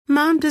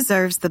Mom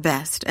deserves the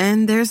best,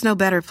 and there's no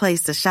better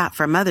place to shop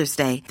for Mother's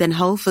Day than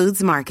Whole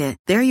Foods Market.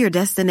 They're your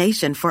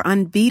destination for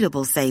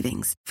unbeatable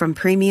savings, from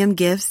premium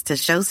gifts to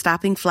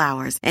show-stopping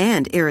flowers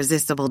and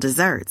irresistible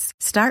desserts.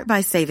 Start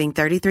by saving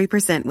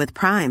 33% with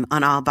Prime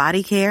on all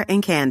body care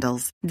and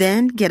candles.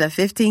 Then get a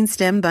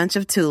 15-stem bunch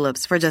of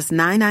tulips for just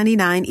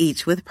 $9.99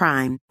 each with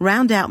Prime.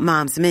 Round out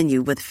Mom's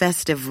menu with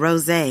festive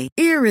rosé,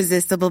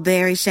 irresistible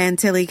berry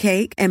chantilly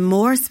cake, and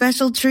more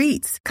special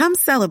treats. Come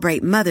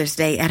celebrate Mother's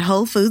Day at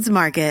Whole Foods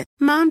Market.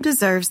 Mom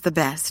deserves the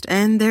best,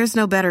 and there's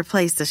no better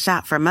place to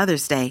shop for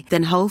Mother's Day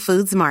than Whole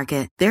Foods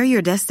Market. They're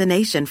your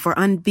destination for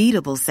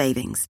unbeatable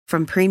savings,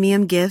 from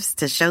premium gifts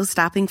to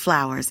show-stopping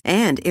flowers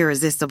and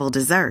irresistible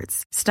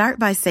desserts. Start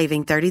by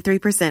saving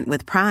 33%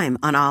 with Prime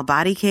on all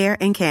body care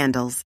and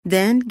candles.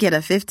 Then get a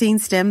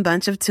 15-stem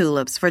bunch of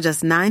tulips for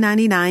just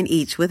 $9.99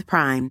 each with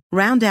Prime.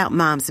 Round out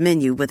Mom's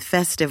menu with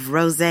festive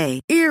rosé,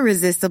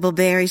 irresistible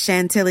berry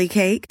chantilly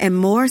cake, and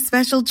more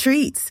special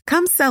treats.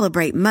 Come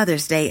celebrate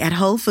Mother's Day at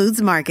Whole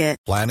Foods Market.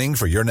 Planning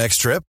for your next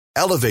trip?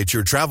 Elevate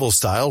your travel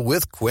style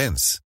with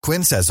Quince.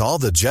 Quince has all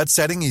the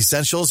jet-setting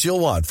essentials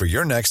you'll want for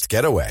your next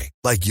getaway,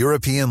 like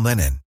European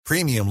linen,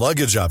 premium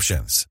luggage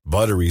options,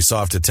 buttery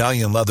soft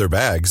Italian leather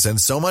bags,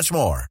 and so much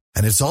more.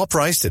 And it's all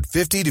priced at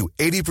 50 to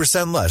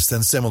 80% less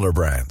than similar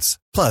brands.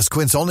 Plus,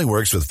 Quince only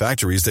works with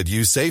factories that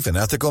use safe and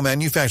ethical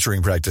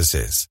manufacturing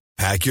practices.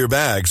 Pack your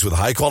bags with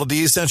high-quality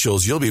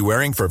essentials you'll be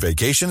wearing for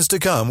vacations to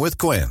come with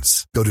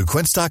Quince. Go to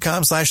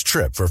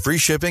quince.com/trip for free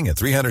shipping and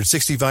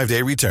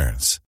 365-day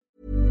returns.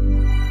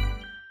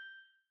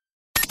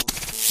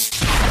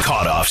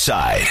 Caught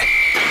Offside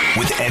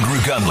with Andrew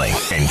Gunling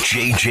and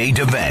JJ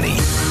Devaney.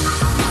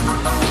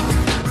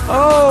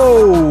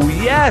 Oh,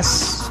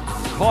 yes.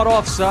 Caught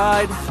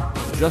Offside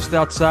just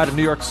outside of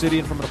New York City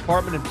and from an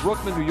apartment in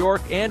Brooklyn, New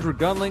York. Andrew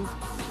Gunling,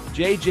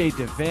 JJ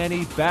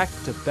Devaney,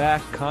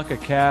 back-to-back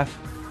CONCACAF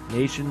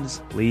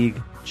Nations League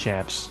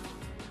champs.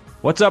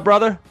 What's up,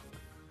 brother?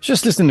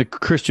 Just listening to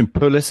Christian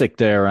Pulisic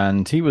there,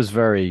 and he was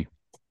very,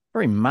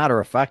 very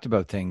matter-of-fact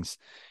about things.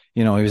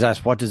 You know, he was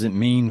asked, what does it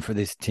mean for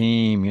this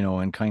team, you know,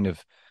 and kind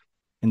of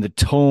in the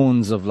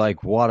tones of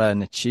like, what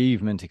an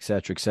achievement, et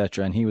cetera, et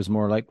cetera. And he was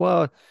more like,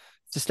 well,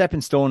 it's a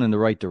stepping stone in the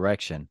right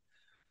direction.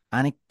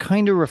 And it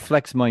kind of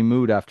reflects my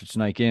mood after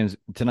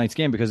tonight's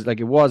game, because like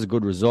it was a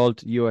good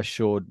result. US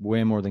showed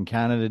way more than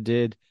Canada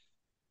did.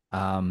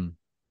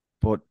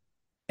 But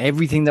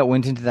everything that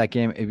went into that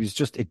game,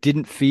 it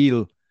didn't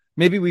feel,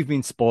 maybe we've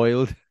been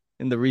spoiled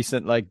in the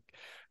recent, like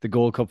the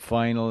Gold Cup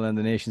final and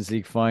the Nations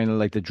League final,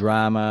 like the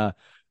drama,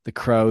 the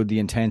crowd, the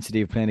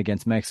intensity of playing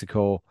against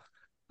Mexico.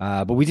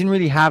 But we didn't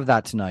really have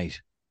that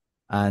tonight.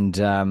 And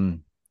I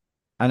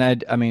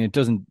mean, it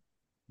doesn't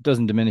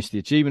diminish the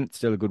achievement. It's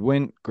still a good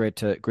win. Great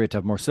to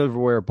have more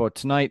silverware. But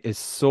tonight is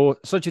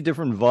such a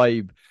different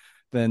vibe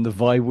than the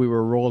vibe we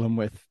were rolling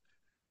with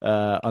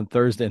on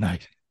Thursday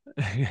night.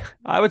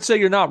 I would say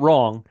you're not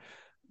wrong.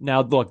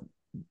 Now, look,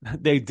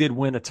 they did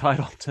win a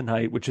title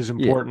tonight, which is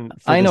important.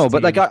 Yeah, I know,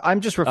 but like I'm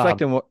just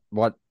reflecting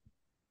what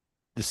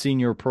the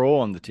senior pro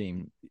on the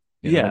team.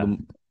 You know,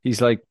 he's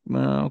like,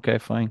 well, okay,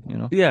 fine, you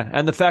know. Yeah,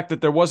 and the fact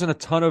that there wasn't a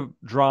ton of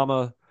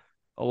drama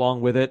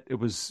along with it. It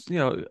was, you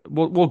know,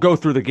 we'll go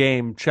through the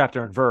game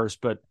chapter and verse,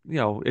 but you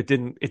know, it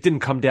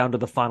didn't come down to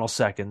the final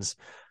seconds,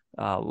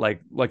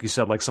 like you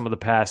said, like some of the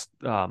past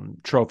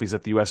trophies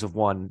that the U.S. have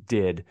won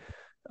did.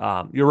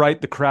 You're right.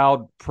 The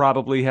crowd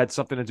probably had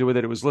something to do with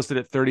it. It was listed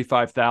at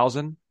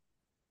 35,000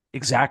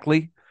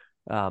 exactly.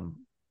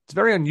 It's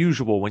very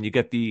unusual when you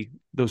get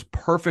those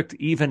perfect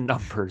even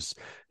numbers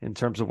in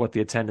terms of what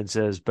the attendance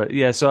is. But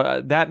yeah,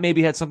 so that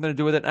maybe had something to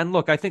do with it. And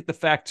look, I think the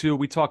fact too,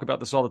 we talk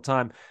about this all the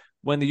time.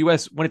 When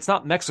it's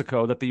not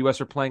Mexico that the U.S.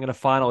 are playing in a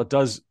final, it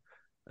does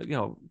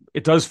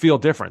feel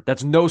different.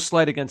 That's no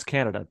slight against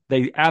Canada.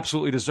 They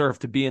absolutely deserve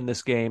to be in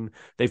this game.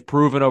 They've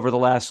proven over the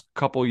last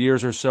couple of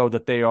years or so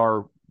that they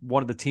are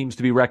one of the teams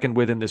to be reckoned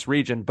with in this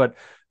region. But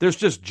there's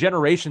just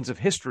generations of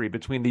history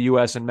between the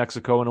U.S. and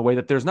Mexico in a way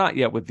that there's not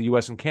yet with the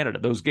U.S. and Canada.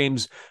 Those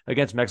games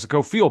against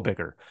Mexico feel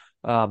bigger.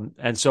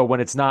 And so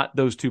when it's not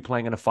those two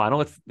playing in a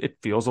final, it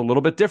feels a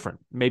little bit different.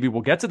 Maybe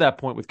we'll get to that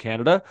point with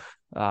Canada.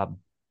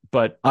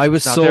 But I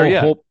was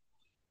so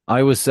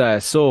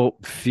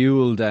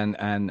fueled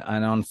and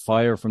on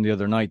fire from the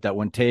other night that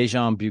when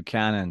Tajon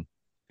Buchanan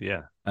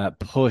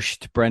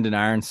pushed Brendan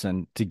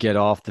Aronson to get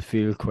off the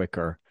field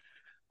quicker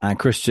and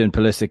Christian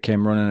Pulisic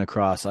came running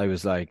across, I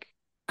was like,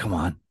 come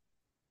on.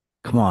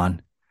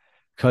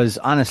 Because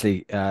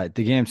honestly, the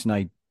game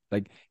tonight,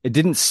 like, it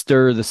didn't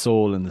stir the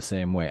soul in the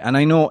same way. And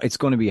I know it's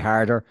going to be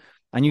harder.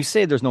 And you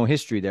say there's no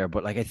history there,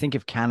 but like I think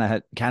if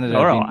Canada,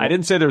 no, I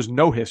didn't say there's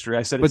no history.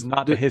 I said it's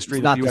not the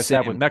history that the U.S.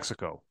 have with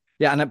Mexico.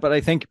 Yeah, but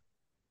I think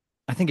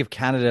if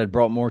Canada had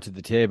brought more to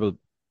the table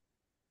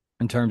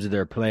in terms of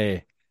their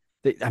play,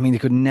 they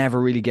could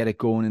never really get it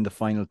going in the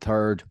final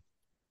third.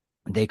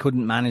 They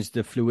couldn't manage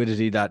the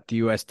fluidity that the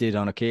US did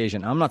on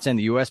occasion. I'm not saying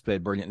the US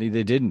played brilliantly;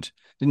 they didn't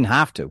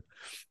have to.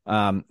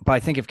 But I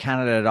think if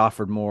Canada had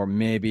offered more,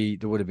 maybe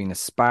there would have been a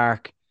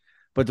spark.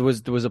 But there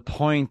was a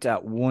point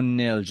at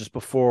 1-0 just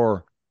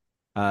before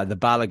the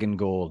Balogun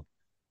goal,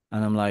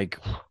 and I'm like,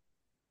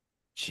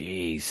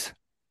 jeez,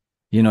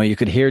 you know, you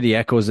could hear the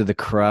echoes of the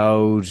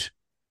crowd.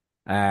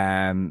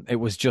 It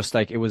was just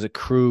like it was a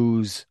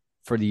cruise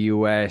for the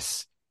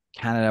US.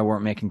 Canada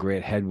weren't making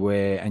great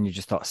headway, and you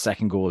just thought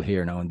second goal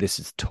here now, and this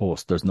is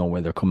toast. There's no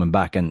way they're coming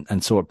back,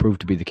 and so it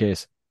proved to be the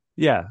case.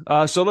 Yeah.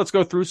 So let's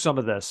go through some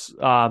of this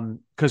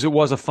because it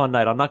was a fun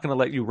night. I'm not going to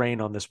let you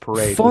rain on this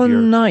parade with Fun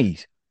your.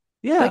 night.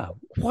 Like, Yeah.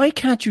 why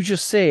can't you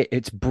just say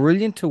it's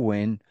brilliant to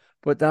win,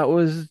 but that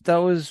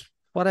was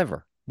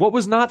whatever. What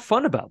was not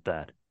fun about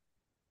that?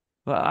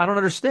 I don't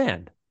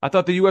understand. I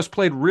thought the U.S.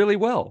 played really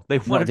well. They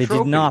won No, a they did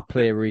trophy. not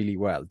play really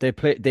well. They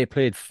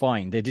played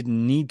fine. They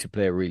didn't need to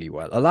play really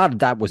well. A lot of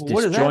that was What does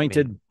that mean?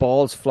 disjointed,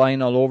 balls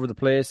flying all over the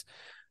place.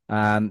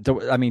 I mean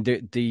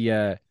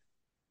the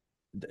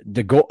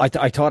goal. I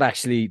thought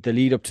actually the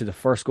lead up to the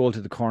first goal to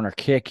the corner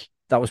kick,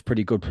 that was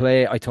pretty good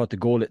play. I thought the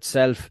goal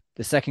itself,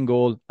 the second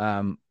goal,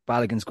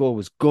 Balogun's goal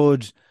was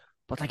good,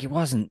 but like it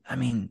wasn't. I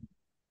mean,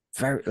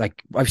 very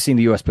like I've seen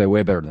the US play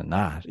way better than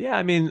that. Yeah,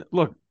 I mean,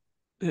 look,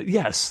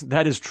 yes,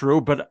 that is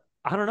true, but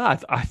I don't know.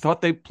 I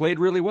thought they played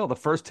really well. The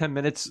first 10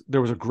 minutes,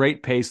 there was a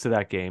great pace to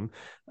that game.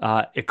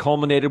 It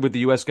culminated with the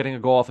U.S. getting a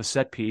goal off a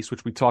set piece,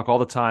 which we talk all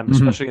the time, Mhm.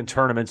 especially in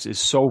tournaments, is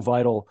so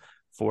vital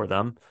for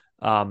them.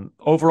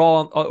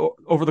 Overall,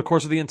 over the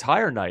course of the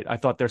entire night, I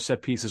thought their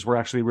set pieces were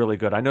actually really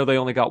good. I know they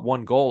only got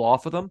one goal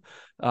off of them,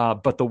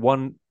 but the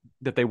one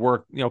that they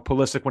worked,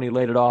 Pulisic when he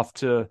laid it off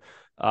to,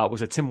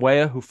 was it Tim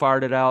Weah who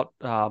fired it out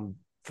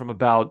from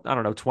about, I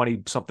don't know,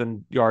 20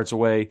 something yards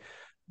away.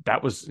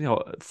 That was,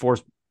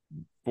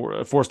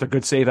 forced a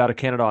good save out of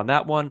Canada on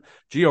that one.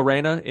 Gio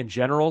Reyna, in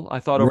general, I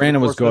thought over the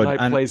Reyna was course of the good, night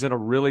and plays in a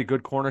really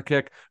good corner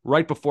kick.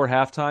 Right before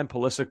halftime,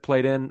 Pulisic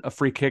played in a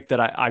free kick that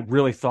I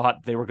really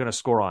thought they were going to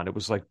score on. It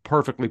was like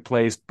perfectly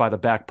placed by the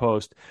back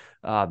post.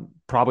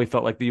 Probably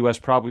felt like the U.S.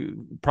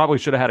 probably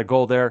should have had a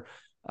goal there.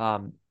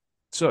 So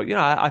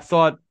I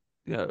thought,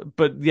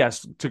 but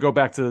yes, to go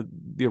back to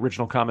the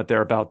original comment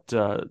there about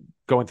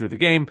going through the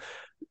game,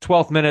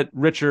 12th minute,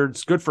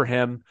 Richards, good for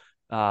him.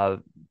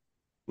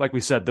 Like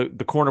we said,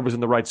 the corner was in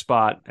the right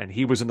spot and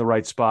he was in the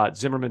right spot.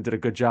 Zimmerman did a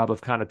good job of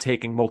kind of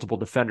taking multiple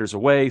defenders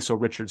away, so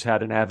Richards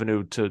had an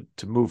avenue to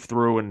move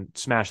through and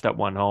smash that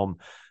one home.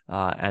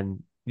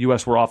 And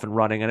U.S. were off and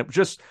running, and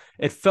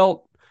it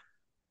felt,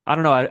 I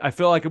don't know, I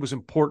feel like it was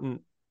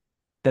important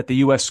that the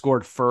U.S.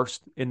 scored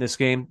first in this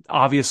game,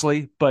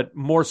 obviously, but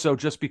more so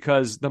just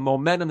because the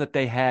momentum that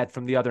they had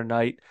from the other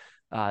night,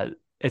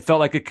 it felt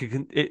like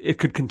it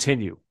could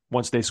continue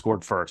once they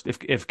scored first.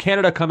 If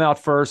Canada come out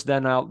first,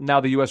 then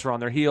now the U.S. are on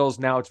their heels.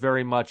 Now it's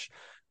very much,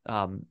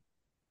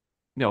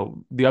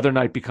 the other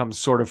night becomes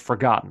sort of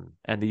forgotten,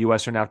 and the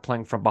U.S. are now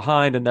playing from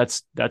behind, and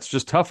that's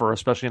just tougher,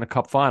 especially in a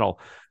cup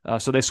final.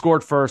 So they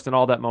scored first, and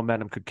all that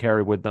momentum could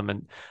carry with them.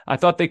 And I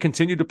thought they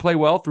continued to play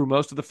well through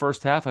most of the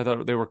first half. I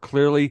thought they were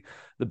clearly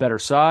the better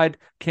side.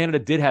 Canada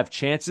did have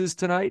chances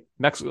tonight.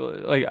 Mexico,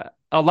 like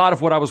a lot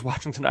of what I was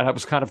watching tonight, I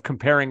was kind of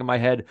comparing in my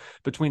head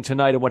between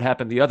tonight and what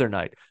happened the other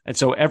night. And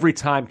so every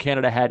time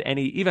Canada had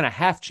even a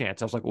half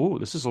chance, I was like, "Ooh,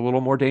 this is a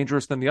little more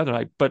dangerous than the other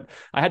night." But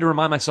I had to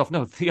remind myself,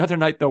 no, the other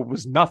night though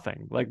was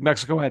nothing. Like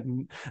Mexico had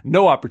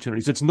no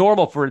opportunities. It's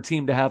normal for a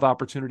team to have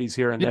opportunities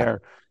here and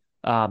there.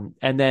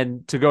 And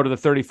then to go to the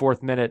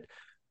 34th minute,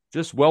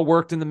 just well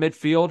worked in the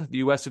midfield. The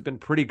U.S. have been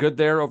pretty good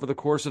there over the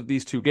course of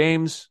these two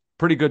games.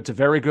 Pretty good to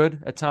very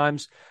good at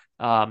times.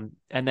 And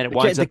then it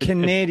winds the up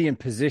Canadian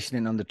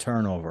positioning on the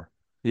turnover.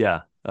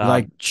 Yeah.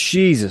 Like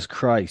Jesus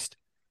Christ,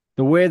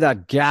 the way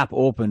that gap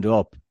opened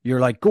up, you're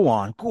like, go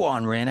on,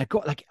 Reyna, go.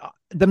 Like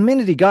the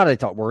minute he got it, I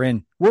thought we're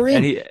in.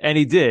 And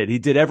he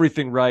did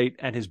everything right,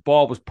 and his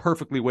ball was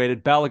perfectly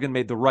weighted. Balogun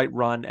made the right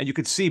run, and you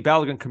could see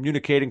Balogun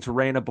communicating to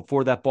Reyna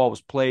before that ball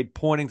was played,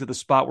 pointing to the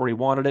spot where he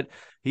wanted it.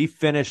 He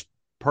finished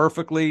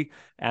perfectly,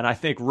 and I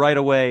think right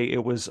away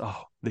it was,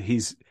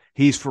 he's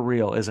for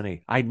real, isn't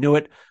he? I knew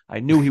it. I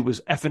knew he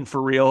was effing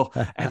for real,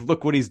 and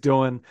look what he's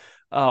doing.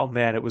 Oh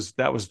man,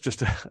 that was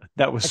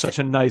such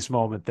a nice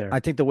moment there. I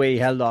think the way he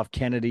held off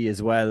Kennedy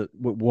as well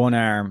with one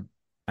arm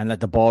and let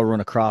the ball run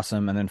across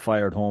him and then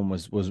fired home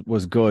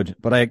was good.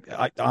 But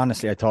I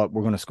honestly I thought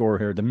we're going to score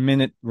here. The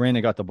minute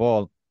Reyna got the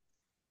ball, it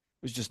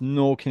was just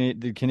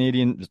the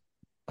Canadian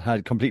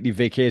had completely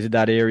vacated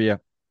that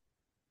area,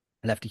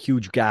 left a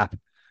huge gap,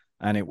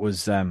 and it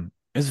was a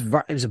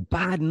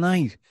bad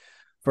night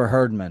for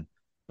Herdman.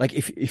 Like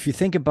if you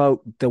think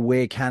about the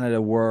way Canada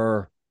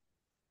were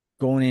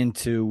going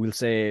into, we'll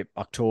say,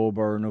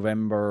 October,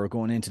 November,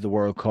 going into the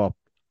World Cup,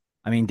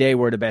 I mean, they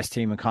were the best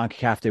team in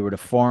CONCACAF. They were the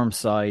form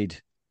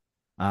side.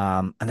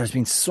 And there's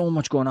been so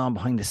much going on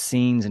behind the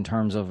scenes in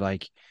terms of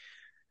like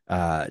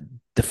the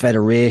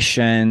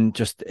federation.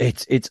 Just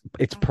its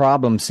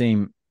problems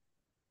seem,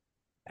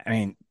 I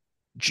mean,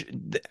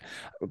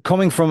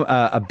 coming from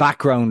a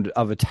background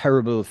of a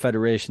terrible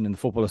federation in the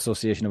Football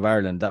Association of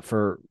Ireland that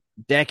for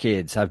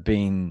decades have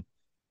been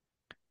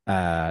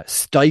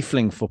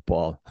stifling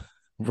football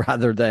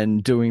rather than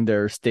doing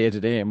their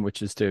stated aim,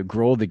 which is to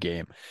grow the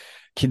game.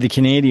 The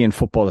Canadian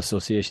Football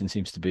Association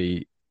seems to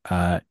be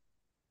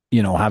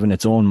having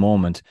its own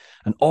moment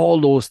and all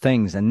those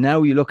things. And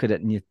now you look at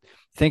it and you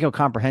think how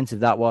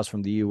comprehensive that was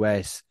from the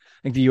US.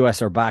 I think the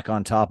US are back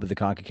on top of the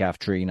CONCACAF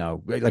tree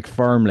now, like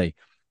firmly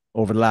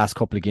over the last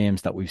couple of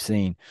games that we've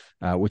seen,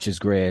 which is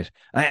great.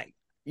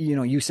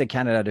 You said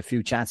Canada had a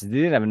few chances.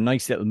 They did have a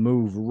nice little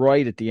move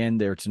right at the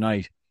end there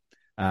tonight.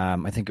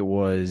 I think it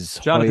was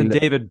Jonathan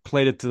David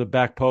played it to the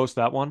back post,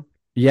 that one.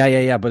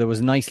 Yeah. But it was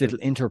a nice little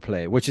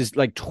interplay, which is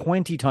like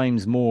 20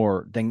 times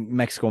more than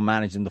Mexico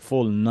managed in the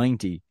full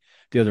 90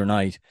 the other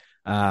night.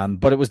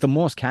 But it was the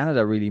most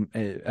Canada really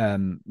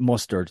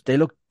mustered. They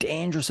looked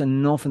dangerous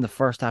enough in the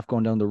first half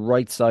going down the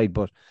right side,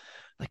 but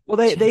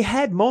they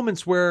had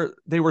moments where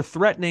they were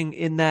threatening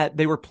in that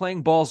they were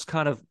playing balls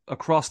kind of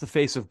across the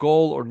face of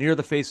goal or near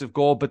the face of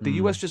goal, but the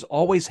U.S. just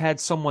always had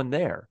someone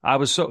there.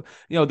 The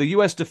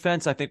U.S.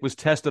 defense, I think, was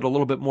tested a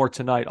lot more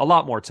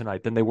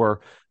tonight than they were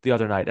the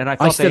other night. And I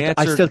thought they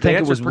answered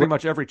pretty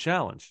much every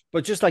challenge.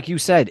 But just like you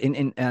said,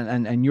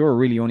 and you're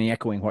really only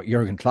echoing what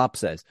Jurgen Klopp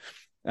says.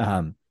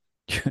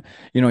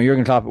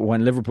 Jurgen Klopp,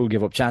 when Liverpool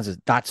give up chances,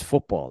 that's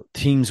football.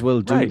 Teams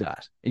will do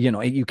that.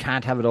 You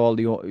can't have it all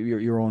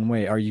your own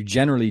way, or you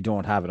generally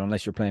don't have it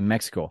unless you're playing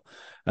Mexico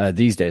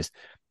these days.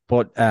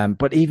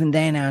 But even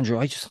then, Andrew,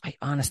 I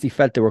honestly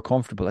felt they were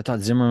comfortable. I thought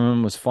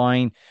Zimmerman was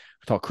fine.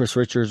 I thought Chris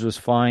Richards was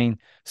fine.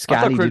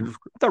 I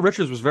thought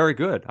Richards was very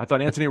good. I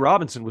thought Anthony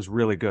Robinson was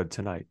really good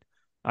tonight.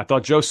 I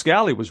thought Joe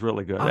Scally was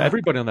really good.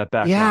 Everybody on that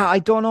back line. I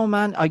don't know,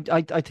 man.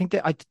 I think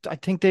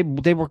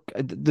they were,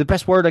 the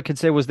best word I could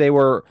say was they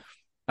were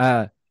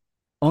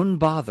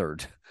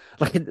unbothered.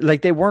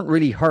 Like they weren't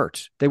really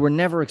hurt. They were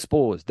never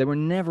exposed. They were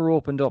never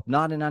opened up,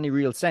 not in any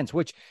real sense,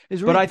 which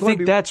is really. But I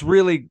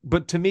think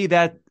but to me,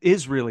 that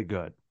is really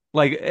good.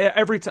 Like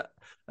every time,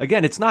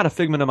 again, it's not a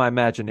figment of my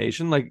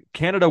imagination. Like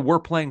Canada were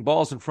playing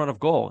balls in front of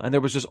goal, and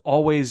there was just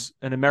always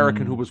an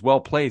American who was well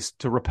placed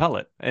to repel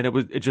it. And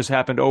it just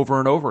happened over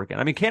and over again.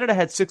 I mean, Canada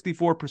had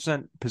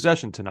 64%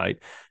 possession tonight,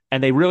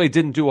 and they really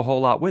didn't do a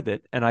whole lot with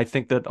it. And I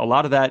think that a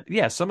lot of that,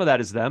 some of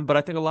that is them, but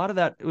I think a lot of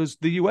that was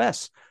the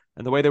U.S.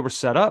 and the way they were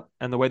set up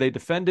and the way they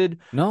defended.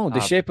 No, the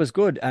shape was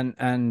good,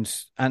 and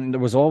there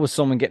was always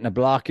someone getting a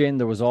block in.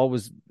 There was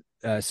always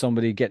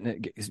somebody getting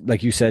it,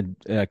 like you said,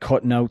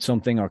 cutting out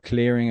something or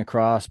clearing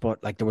across.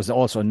 But like there was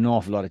also an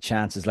awful lot of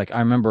chances. Like I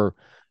remember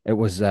it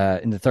was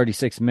in the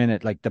 36th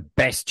minute, like the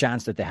best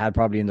chance that they had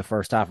probably in the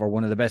first half, or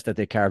one of the best that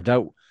they carved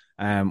out,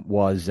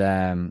 was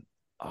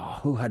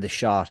who had the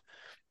shot?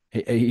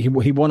 He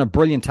won a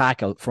brilliant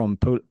tackle from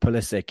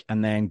Pulisic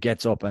and then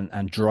gets up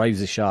and drives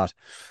a shot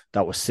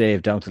that was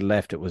saved down to the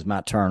left. It was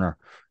Matt Turner,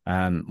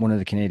 one of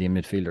the Canadian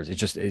midfielders.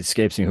 It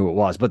escapes me who it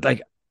was, but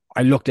like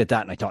I looked at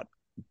that and I thought,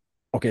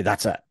 okay,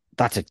 that's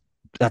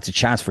a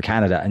chance for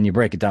Canada. And you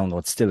break it down, though,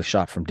 it's still a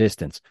shot from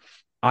distance.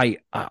 I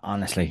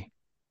honestly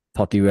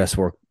thought the US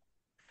were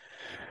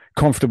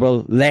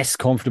less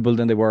comfortable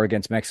than they were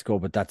against Mexico,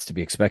 but that's to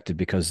be expected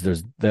because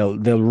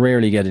they'll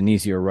rarely get an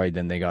easier ride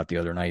than they got the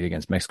other night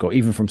against Mexico,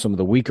 even from some of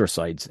the weaker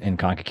sides in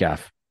CONCACAF.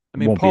 I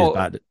mean, won't Paul, be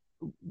as bad.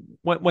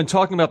 When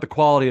talking about the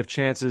quality of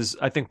chances,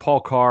 I think Paul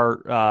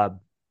Carr,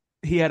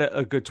 he had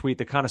a good tweet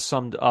that kind of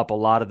summed up a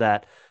lot of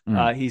that.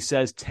 He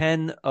says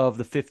 10 of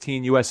the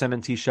 15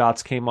 USMNT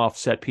shots came off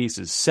set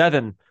pieces.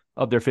 7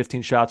 of their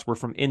 15 shots were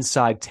from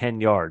inside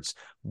 10 yards.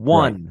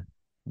 One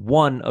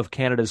of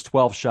Canada's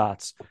 12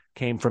 shots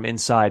came from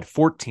inside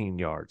 14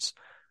 yards,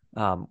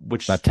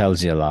 which that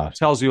tells you a lot.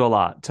 Tells you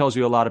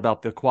a lot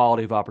about the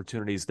quality of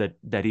opportunities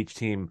that each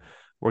team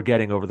were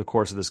getting over the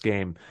course of this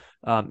game.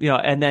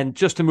 And then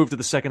just to move to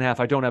the second half,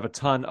 I don't have a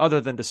ton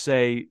other than to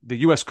say the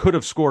U.S. could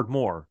have scored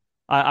more.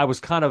 I was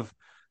kind of,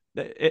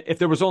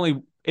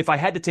 if I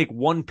had to take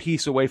one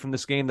piece away from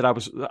this game that I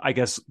was, I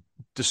guess,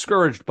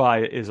 discouraged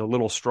by is a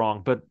little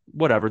strong, but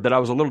whatever, that I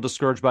was a little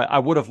discouraged by, I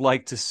would have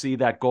liked to see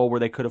that goal where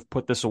they could have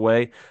put this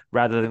away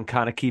rather than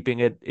kind of keeping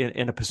it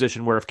in a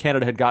position where if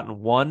Canada had gotten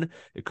one,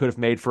 it could have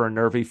made for a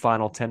nervy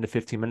final 10 to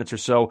 15 minutes or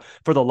so.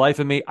 For the life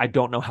of me, I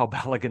don't know how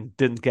Balogun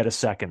didn't get a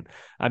second.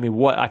 I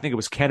mean, I think it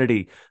was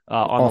Kennedy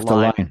on the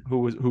line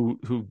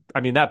who,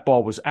 I mean, that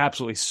ball was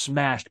absolutely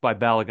smashed by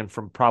Balogun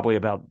from probably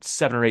about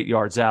 7 or 8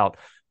 yards out.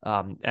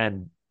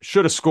 And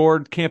should have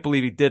scored. Can't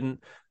believe he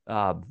didn't.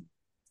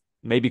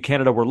 Maybe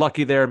Canada were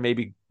lucky there.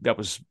 Maybe that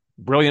was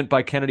brilliant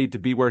by Kennedy to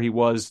be where he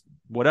was.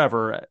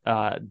 Whatever.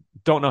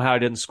 Don't know how he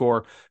didn't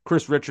score.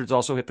 Chris Richards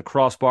also hit the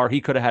crossbar. He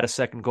could have had a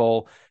second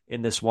goal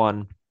in this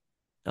one.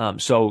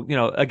 So,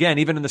 again,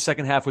 even in the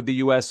second half with the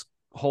U.S.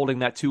 holding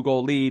that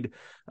 2-goal lead,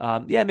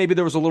 maybe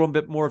there was a little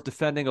bit more of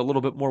defending, a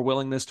little bit more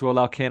willingness to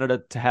allow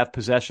Canada to have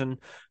possession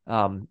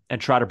and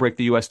try to break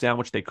the U.S. down,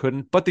 which they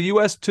couldn't. But the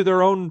U.S., to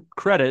their own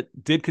credit,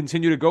 did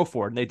continue to go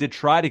for it, and they did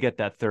try to get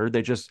that third.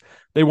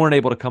 They weren't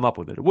able to come up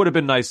with it. It would have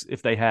been nice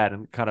if they had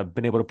and kind of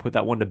been able to put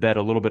that one to bed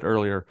a little bit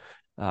earlier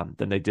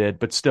than they did.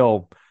 But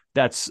still,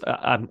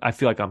 I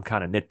feel like I'm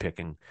kind of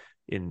nitpicking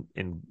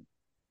in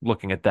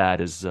looking at that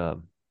as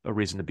a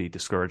reason to be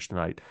discouraged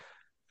tonight.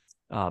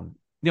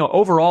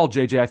 Overall,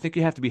 JJ, I think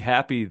you have to be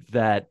happy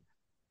that,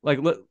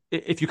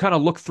 if you kind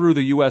of look through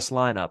the U.S.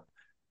 lineup,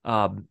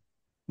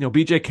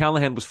 BJ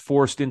Callahan was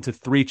forced into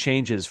 3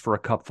 changes for a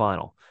cup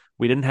final.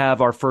 We didn't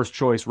have our first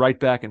choice right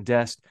back and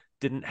Dest,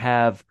 didn't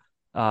have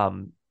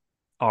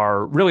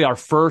our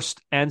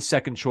first and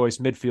second choice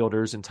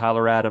midfielders in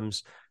Tyler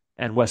Adams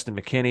and Weston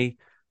McKennie.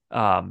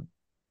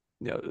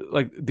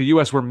 Like the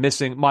U.S. were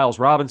missing Miles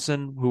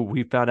Robinson, who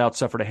we found out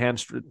suffered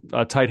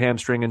a tight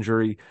hamstring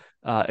injury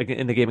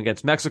in the game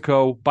against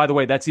Mexico. By the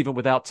way, that's even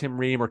without Tim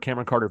Ream or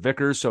Cameron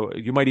Carter-Vickers. So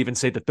you might even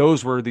say that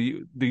those were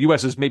the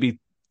U.S.'s maybe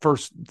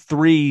first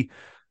 3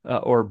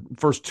 or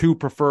first 2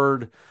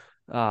 preferred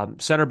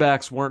center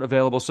backs weren't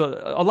available. So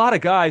a lot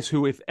of guys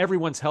who, if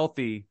everyone's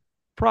healthy,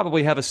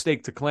 probably have a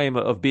stake to claim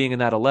of being in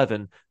that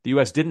 11. The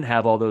U.S. didn't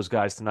have all those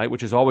guys tonight,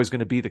 which is always going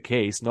to be the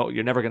case. No,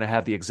 you're never going to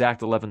have the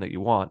exact 11 that you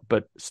want,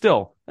 but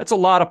still, that's a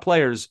lot of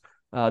players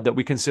that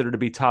we consider to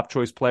be top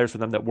choice players for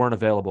them that weren't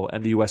available,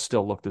 and the U.S.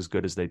 still looked as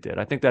good as they did.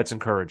 I think that's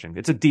encouraging.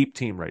 It's a deep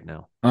team right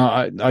now.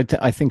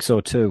 I think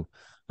so too.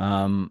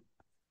 There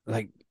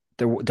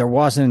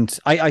wasn't.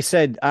 I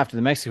said after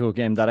the Mexico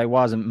game that I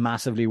wasn't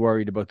massively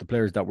worried about the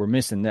players that were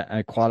missing,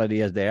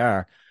 quality as they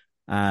are.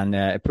 And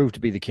it proved to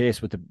be the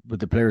case with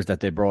the players that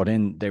they brought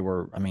in. They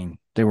were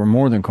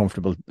more than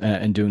comfortable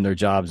in doing their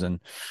jobs. And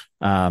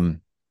I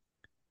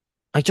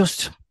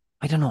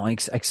don't know. I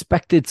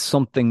expected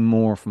something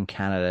more from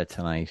Canada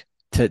tonight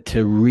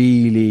to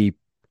really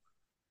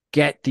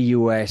get the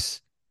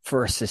US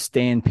for a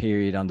sustained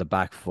period on the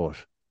back foot.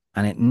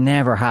 And it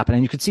never happened.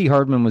 And you could see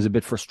Herdman was a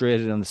bit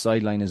frustrated on the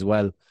sideline as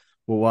well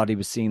with what he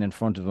was seeing in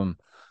front of him.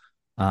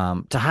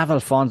 To have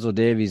Alphonso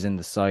Davies in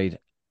the side,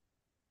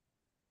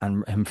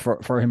 and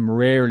for him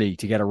rarely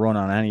to get a run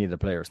on any of the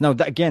players. Now,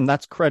 again,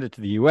 that's credit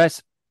to the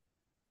US,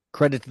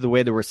 credit to the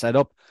way they were set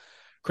up,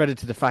 credit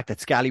to the fact that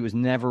Scally was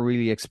never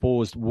really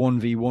exposed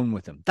 1v1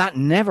 with him. That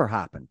never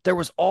happened. There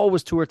was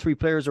always 2 or 3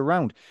 players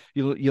around.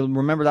 You'll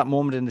remember that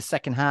moment in the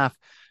second half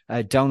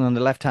down on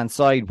the left-hand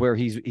side where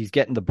he's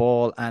getting the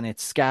ball and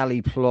it's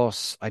Scally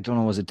plus, I don't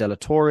know, was it De La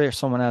Torre or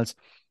someone else,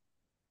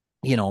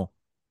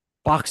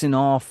 boxing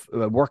off,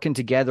 working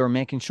together,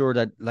 making sure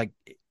that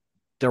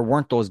there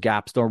weren't those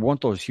gaps, there weren't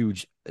those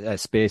huge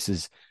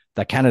spaces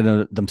that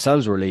Canada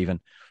themselves were leaving.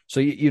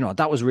 So,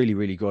 that was really,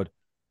 really good.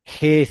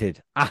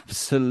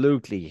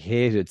 Absolutely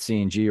hated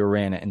seeing Gio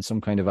Reyna in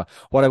some kind of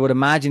what I would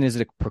imagine is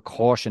a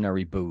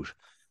precautionary boot.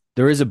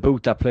 There is a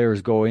boot that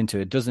players go into.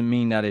 It doesn't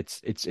mean that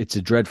it's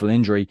a dreadful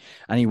injury.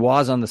 And he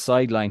was on the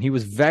sideline. He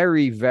was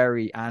very,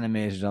 very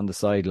animated on the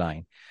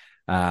sideline,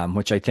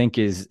 which I think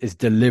is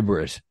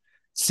deliberate,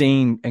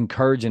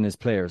 encouraging his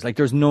players.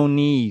 There's no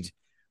need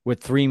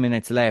with 3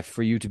 minutes left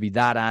for you to be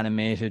that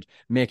animated,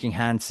 making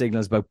hand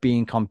signals about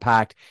being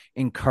compact,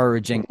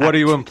 encouraging. What are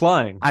you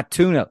implying? At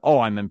 2-0. Oh,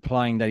 I'm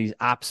implying that he's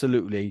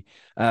absolutely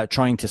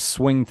trying to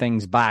swing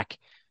things back,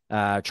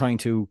 trying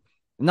to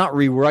not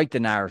rewrite the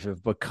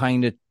narrative, but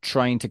kind of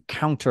trying to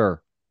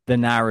counter the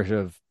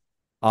narrative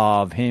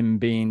of him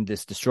being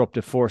this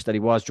disruptive force that he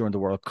was during the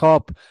World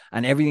Cup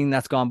and everything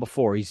that's gone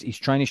before. He's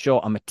trying to show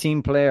I'm a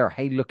team player.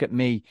 Hey, look at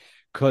me.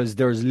 Because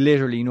there's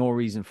literally no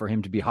reason for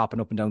him to be hopping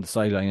up and down the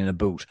sideline in a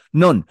boot.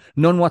 None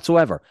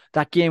whatsoever.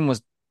 That game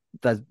was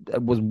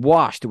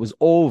washed. It was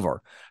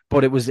over.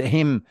 But it was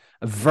him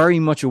very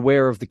much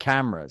aware of the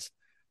cameras.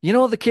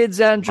 The kids,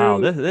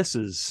 Andrew. Wow, this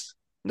is...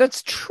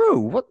 That's true.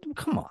 What?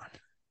 Come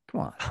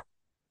on.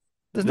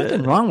 There's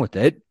nothing wrong with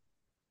it.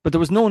 But there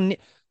was no...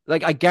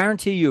 I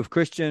guarantee you, if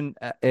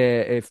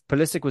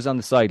Pulisic was on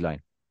the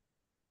sideline,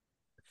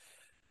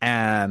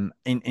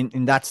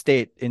 in that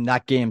state, in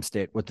that game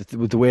state, with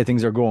the way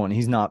things are going,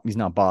 he's not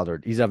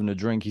bothered. He's having a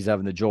drink, he's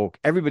having a joke.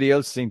 Everybody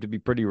else seemed to be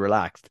pretty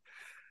relaxed,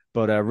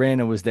 but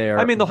Reyna was there.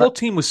 I mean, the whole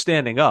team was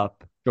standing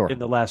up in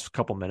the last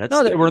couple minutes.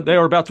 No, they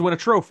were about to win a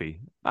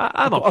trophy.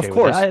 I'm okay. Of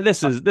course,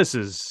 this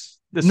is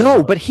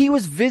but he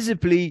was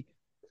visibly.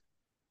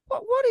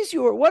 What is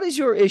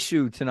your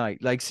issue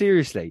tonight?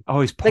 Seriously.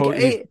 Oh, he's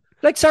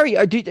sorry,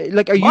 are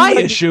you my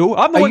issue?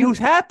 I'm the one who's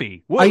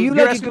happy. Are you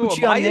like a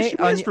Gucci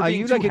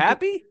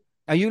happy?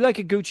 Are you like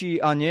a Gucci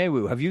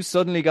Onyewu? Have you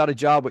suddenly got a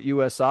job at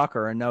US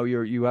Soccer and now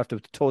you have to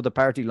toe the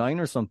party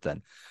line or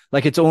something?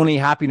 It's only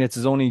happiness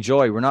is only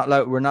joy. We're not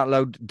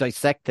allowed to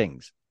dissect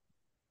things.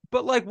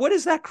 But what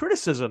is that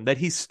criticism that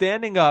he's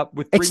standing up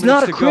with 3 minutes to go?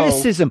 It's not a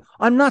criticism.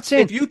 I'm not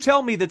saying. If you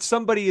tell me that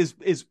somebody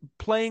is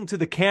playing to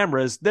the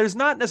cameras, there's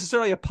not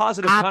necessarily a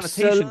positive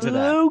connotation to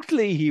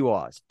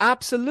that.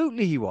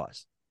 Absolutely, he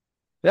was.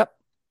 Yep.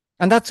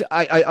 And that's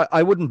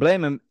I wouldn't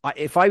blame him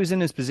if I was in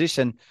his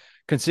position,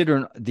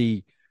 considering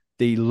the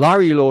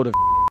lorry load of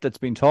that's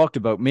been talked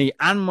about me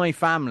and my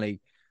family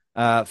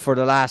for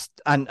the last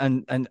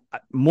and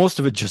most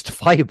of it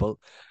justifiable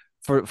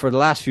for the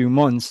last few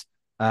months.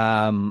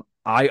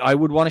 I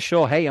would want to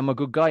show, hey, I'm a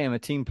good guy, I'm a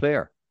team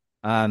player.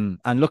 And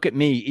look at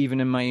me,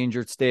 even in my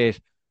injured state,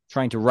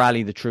 trying to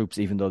rally the troops,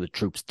 even though the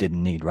troops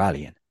didn't need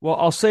rallying. Well,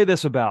 I'll say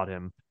this about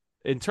him.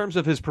 In terms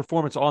of his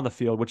performance on the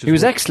field, he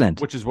was excellent,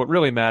 which is what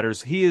really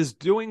matters. He is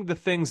doing the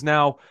things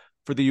now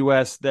for the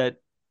U.S. that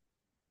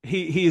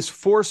he is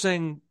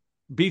forcing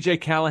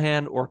BJ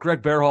Callahan or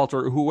Greg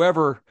Berhalter or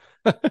whoever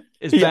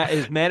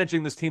is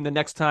managing this team the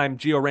next time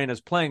Gio Reyna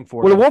is playing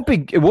for Well, them.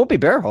 it won't be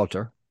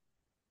Berhalter.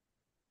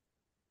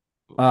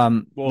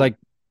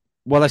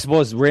 I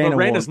suppose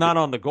Reyna's not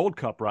on the Gold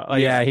Cup, right?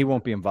 Yeah, he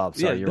won't be involved.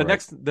 Sorry, you're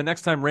right. The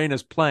next time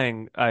Reyna's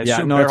playing, I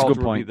assume Berhalter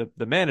will be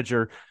the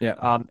manager.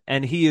 Yeah.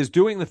 And he is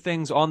doing the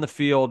things on the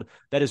field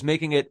that is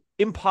making it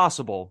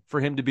impossible for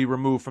him to be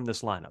removed from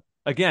this lineup.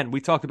 Again, we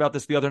talked about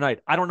this the other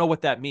night. I don't know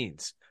what that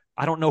means.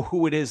 I don't know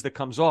who it is that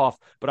comes off,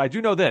 but I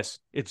do know this.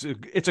 It's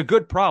a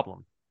good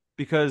problem.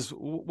 Because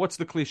what's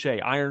the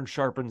cliche? Iron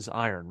sharpens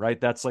iron, right?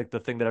 That's like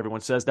the thing that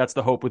everyone says. That's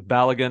the hope with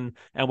Balogun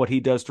and what he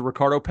does to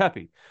Ricardo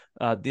Pepi.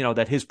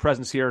 That his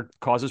presence here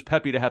causes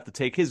Pepi to have to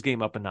take his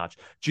game up a notch.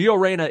 Gio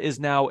Reyna is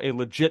now a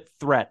legit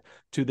threat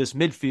to this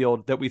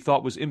midfield that we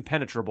thought was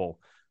impenetrable.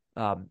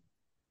 I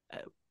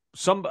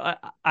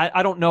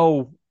don't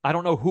know. I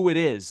don't know who it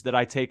is that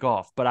I take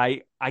off, but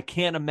I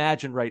can't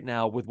imagine right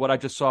now with what I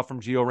just saw from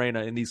Gio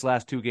Reyna in these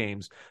last two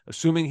games,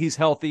 assuming he's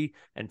healthy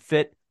and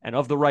fit and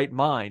of the right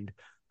mind.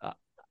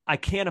 I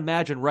can't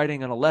imagine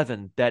writing an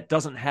 11 that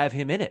doesn't have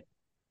him in it.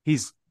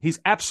 He's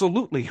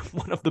absolutely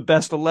one of the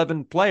best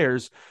 11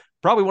 players,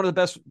 probably one of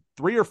the best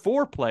 3 or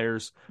 4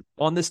 players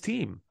on this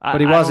team.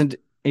 But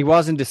he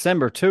was in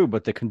December too,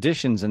 but the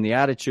conditions and the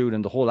attitude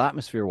and the whole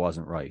atmosphere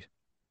wasn't right.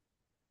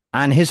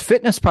 And his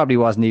fitness probably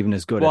wasn't even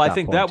as good. Well, I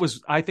think that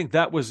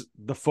was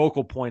the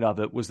focal point of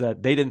it, was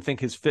that they didn't think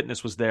his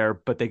fitness was there,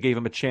 but they gave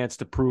him a chance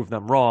to prove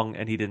them wrong,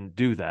 and he didn't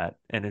do that.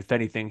 And if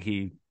anything,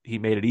 he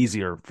made it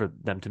easier for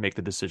them to make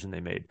the decision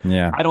they made.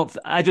 Yeah,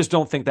 I just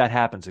don't think that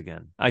happens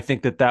again. I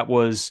think that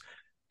was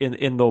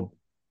in the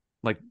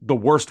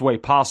worst way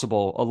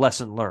possible a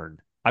lesson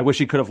learned. I wish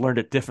he could have learned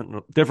it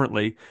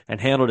differently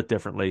and handled it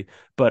differently.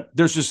 But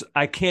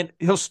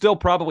he'll still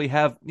probably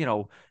have,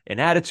 an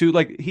attitude.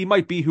 Like, he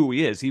might be who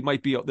he is. He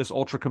might be this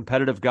ultra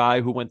competitive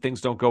guy who, when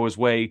things don't go his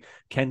way,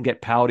 can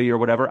get pouty or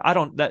whatever.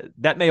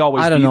 That may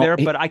always be there,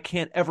 but I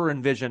can't ever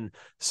envision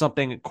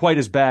something quite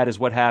as bad as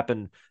what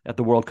happened at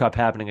the World Cup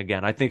happening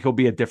again. I think he'll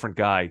be a different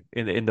guy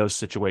in those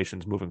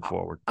situations moving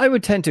forward. I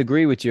would tend to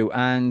agree with you.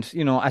 And,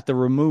 at the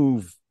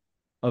remove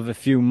of a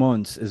few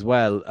months as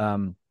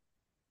well,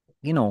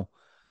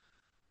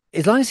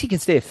 as long as he can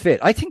stay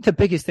fit, I think the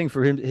biggest thing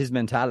for him, his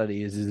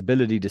mentality, is his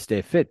ability to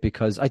stay fit.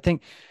 Because I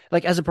think,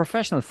 as a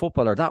professional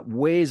footballer, that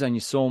weighs on you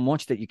so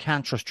much that you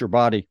can't trust your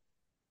body.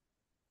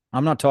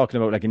 I'm not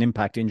talking about an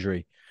impact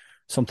injury,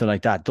 something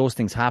like that. Those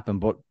things happen,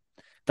 but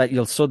that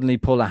you'll suddenly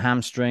pull a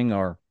hamstring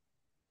or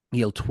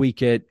you'll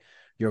tweak it,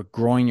 your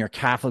groin, your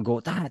calf will go,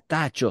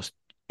 that just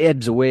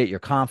ebbs away at your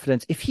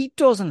confidence. If he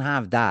doesn't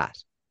have that,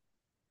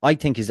 I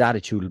think his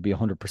attitude will be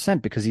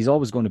 100%, because he's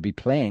always going to be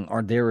playing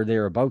or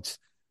thereabouts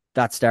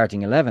that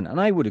starting 11.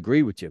 And I would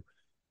agree with you.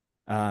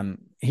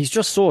 He's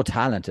just so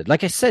talented.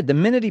 Like I said, the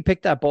minute he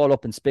picked that ball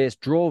up in space,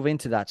 drove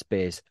into that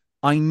space,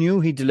 I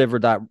knew he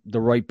delivered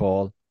the right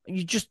ball.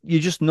 You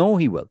just know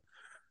he will,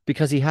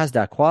 because he has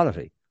that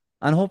quality.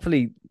 And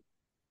hopefully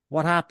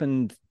what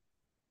happened,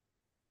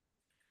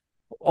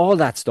 all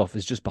that stuff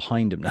is just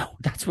behind him now.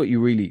 That's what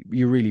you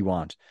really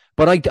want.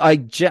 But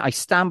I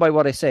stand by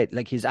what I said.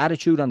 His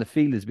attitude on the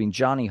field has been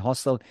Johnny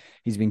Hustle.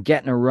 He's been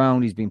getting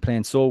around. He's been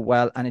playing so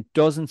well. And it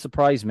doesn't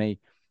surprise me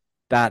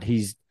that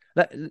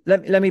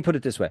let me put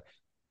it this way.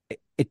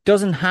 It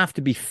doesn't have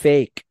to be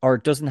fake, or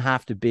it doesn't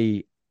have to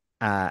be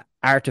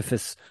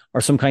artifice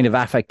or some kind of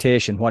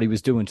affectation what he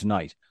was doing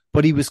tonight.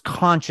 But he was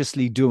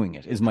consciously doing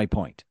it, is my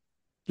point.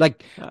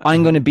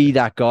 I'm going to be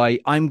that guy.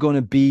 I'm going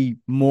to be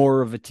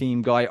more of a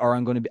team guy, or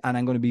I'm going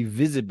to be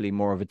visibly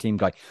more of a team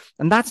guy.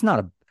 And that's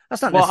not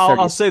necessarily.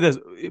 I'll say this.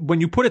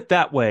 When you put it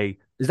that way,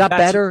 is that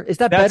better? Is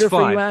that better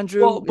for you,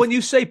 Andrew? Well, when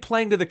you say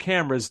playing to the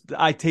cameras,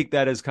 I take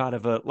that as kind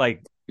of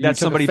that's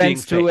somebody being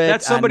fake.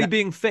 That's somebody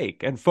being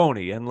fake and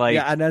phony and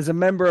And as a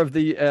member of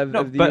the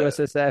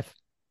USSF,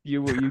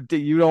 you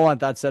don't want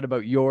that said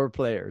about your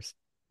players.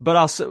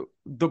 But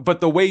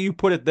the way you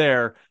put it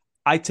there,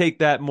 I take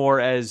that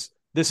more as,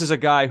 this is a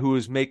guy who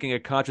is making a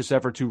conscious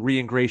effort to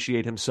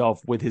re-ingratiate himself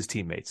with his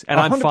teammates. And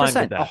I'm fine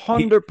with that.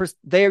 100%.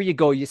 There you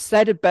go. You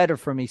said it better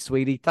for me,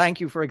 sweetie.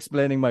 Thank you for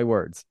explaining my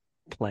words.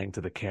 Playing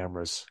to the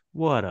cameras.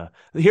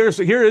 Here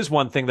is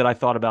one thing that I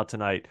thought about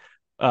tonight,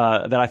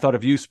 that I thought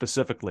of you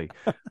specifically,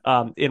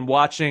 in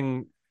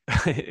watching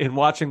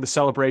the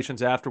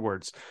celebrations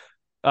afterwards.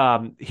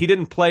 He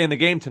didn't play in the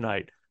game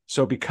tonight.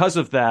 So because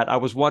of that, I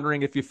was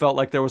wondering if you felt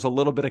like there was a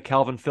little bit of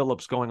Calvin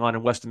Phillips going on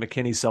in Weston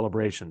McKennie's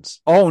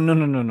celebrations. Oh,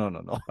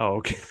 no. Oh,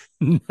 okay.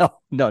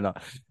 No.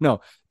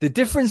 The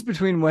difference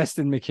between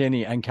Weston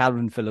McKennie and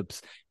Calvin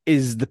Phillips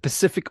is the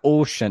Pacific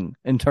Ocean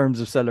in terms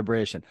of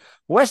celebration.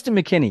 Weston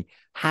McKennie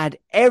had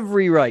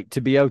every right to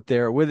be out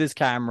there with his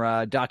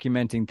camera,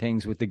 documenting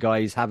things with the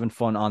guys, having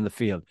fun on the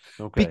field.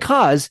 Okay.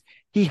 Because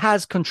he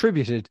has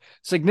contributed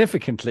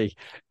significantly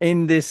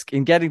in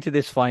getting to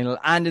this final,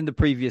 and in the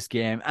previous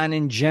game, and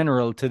in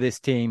general to this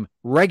team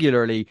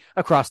regularly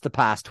across the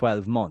past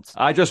 12 months.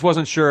 I just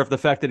wasn't sure if the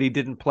fact that he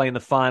didn't play in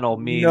the final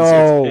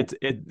means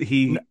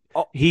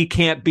he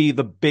can't be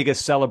the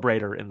biggest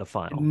celebrator in the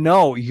final.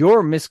 No,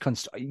 you're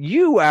misconstruing.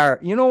 You are,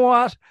 you know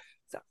what?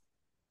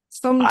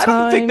 I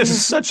don't think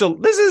this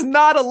is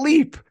not a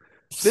leap.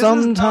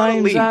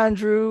 Sometimes,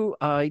 Andrew,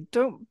 I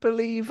don't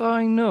believe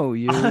I know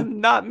you.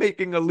 I'm not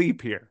making a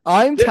leap here.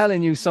 I'm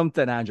telling you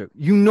something, Andrew.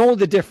 You know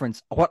the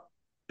difference.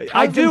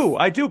 I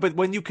do. But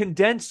when you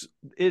condense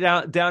it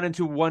down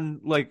into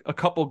a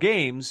couple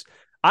games,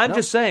 I'm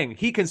just saying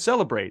he can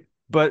celebrate.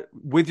 But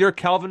with your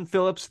Calvin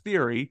Phillips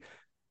theory,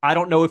 I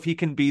don't know if he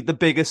can be the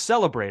biggest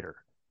celebrator.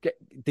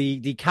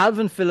 The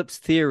Calvin Phillips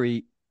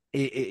theory,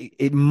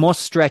 it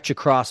must stretch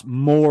across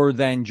more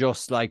than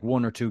just like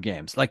one or two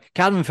games. Like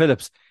Calvin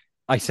Phillips,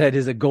 I said,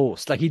 is a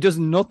ghost. Like he does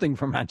nothing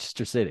for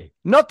Manchester City.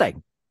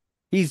 Nothing.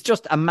 He's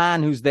just a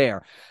man who's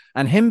there.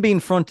 And him being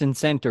front and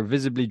center,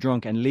 visibly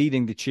drunk and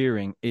leading the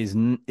cheering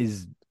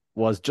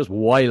was just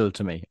wild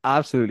to me.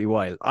 Absolutely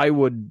wild. I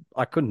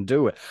couldn't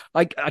do it.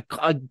 I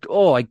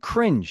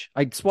cringe.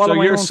 I'd swallow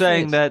my own face. So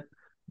you're saying that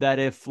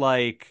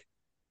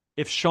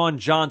if Sean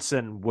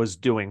Johnson was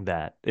doing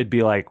that, it'd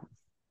be like,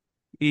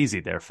 easy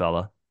there,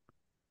 fella.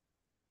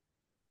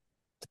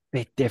 It's a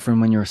bit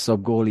different when you're a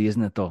sub goalie,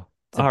 isn't it, though?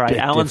 All right,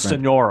 Alan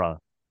Sonora.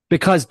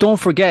 Because don't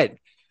forget,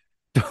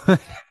 who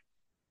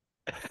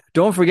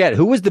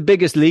was the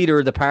biggest leader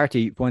of the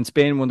party when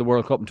Spain won the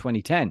World Cup in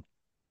 2010?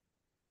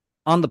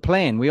 On the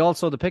plane, we all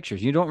saw the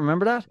pictures. You don't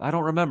remember that? I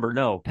don't remember,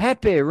 no.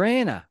 Pepe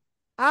Reina.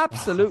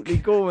 Absolutely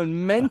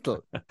going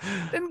mental.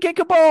 Didn't kick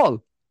a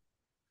ball.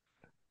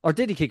 Or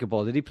did he kick a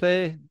ball? Did he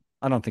play?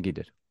 I don't think he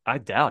did. I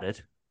doubt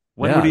it.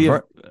 When would he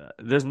have?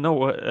 There's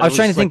no. I was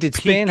trying to think. Did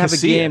Spain have a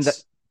game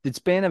that? Did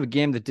Spain have a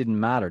game that didn't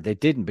matter? They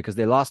didn't because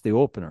they lost the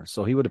opener.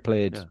 So he would have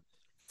played. Yeah.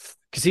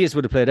 Casillas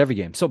would have played every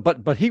game. So,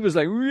 but he was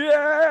like,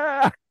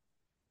 yeah,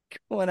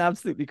 going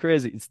absolutely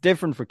crazy. It's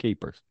different for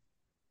keepers.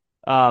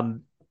 Other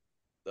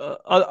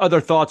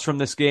thoughts from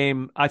this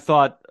game? I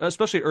thought,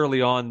 especially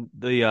early on,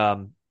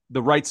 the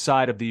right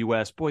side of the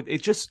U.S. Boy,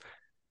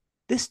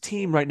 this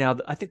team right now,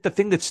 I think the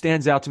thing that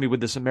stands out to me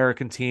with this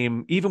American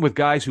team, even with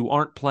guys who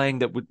aren't playing,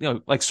 that would,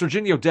 like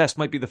Serginho Dest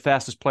might be the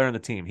fastest player on the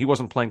team. He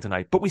wasn't playing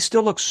tonight, but we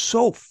still look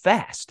so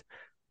fast.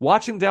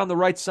 Watching down the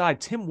right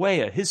side, Tim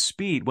Weah, his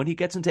speed, when he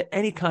gets into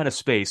any kind of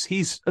space,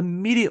 he's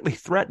immediately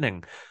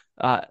threatening.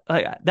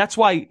 That's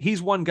why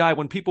he's one guy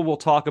when people will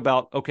talk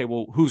about, okay,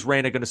 well, who's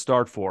Reyna going to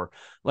start for?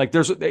 Like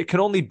it can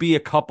only be a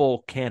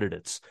couple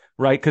candidates,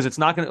 right? Because it's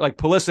not going to, like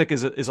Pulisic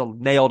is a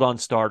nailed on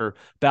starter.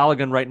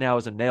 Balogun right now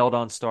is a nailed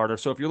on starter.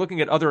 So if you're looking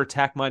at other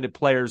attack minded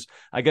players,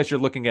 I guess you're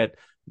looking at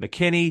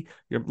McKinney,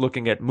 you're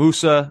looking at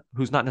Musa,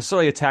 who's not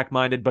necessarily attack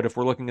minded, but if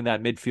we're looking in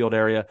that midfield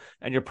area,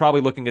 and you're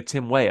probably looking at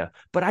Tim Weah.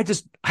 But I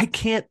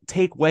can't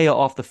take Weah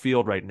off the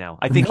field right now.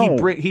 I think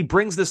he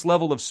brings this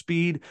level of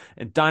speed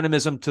and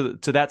dynamism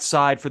to that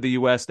side for the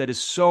U.S. that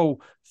is so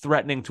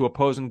threatening to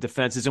opposing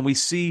defenses. And we've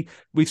seen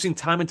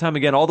time and time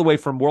again, all the way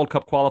from World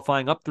Cup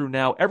qualifying up through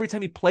now, every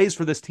time he plays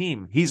for this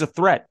team, he's a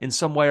threat in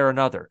some way or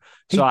another.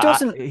 So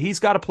he's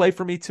got to play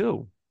for me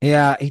too.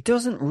 Yeah, he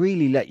doesn't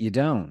really let you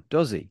down,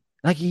 does he?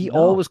 Like he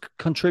always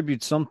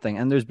contributes something.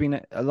 And there's been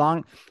a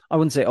long, I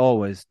wouldn't say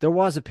always, there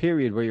was a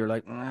period where you're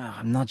like,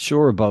 I'm not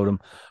sure about him.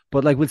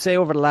 But like we'd say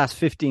over the last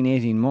 15,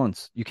 18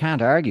 months, you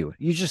can't argue it.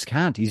 You just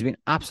can't. He's been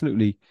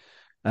absolutely,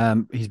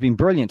 he's been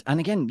brilliant. And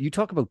again, you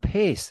talk about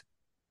pace.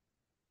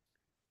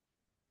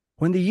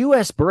 When the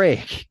US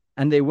break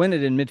and they win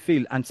it in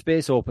midfield and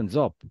space opens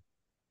up,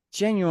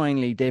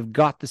 genuinely, they've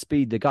got the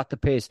speed, they got the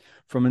pace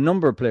from a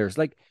number of players.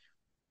 Like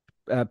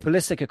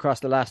Pulisic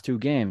across the last two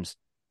games,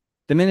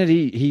 the minute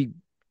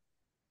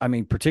I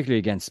mean, particularly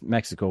against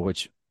Mexico,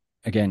 which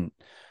again,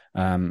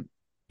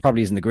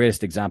 probably isn't the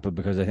greatest example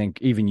because I think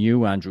even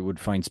you, Andrew, would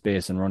find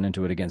space and run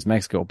into it against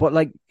Mexico. But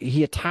like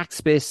he attacked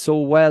space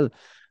so well.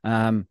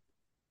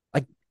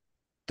 Like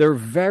they're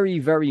very,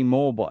 very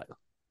mobile.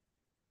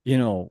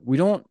 We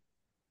don't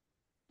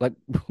like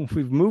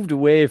we've moved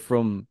away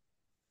from.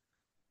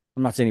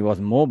 I'm not saying he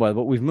wasn't mobile,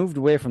 but we've moved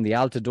away from the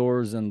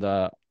Altidores and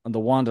the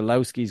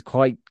Wondolowskis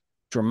quite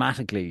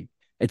dramatically.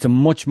 It's a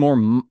much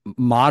more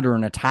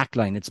modern attack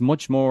line. It's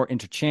much more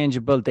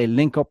interchangeable. They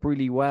link up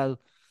really well.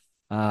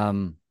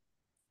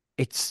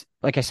 It's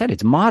like I said,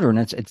 it's modern.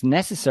 It's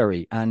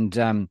necessary.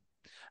 And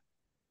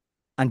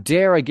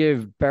dare I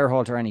give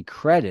Berhalter any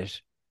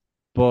credit,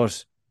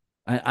 but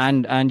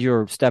and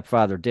your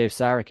stepfather Dave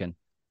Sarachan,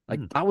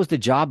 that was the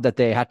job that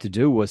they had to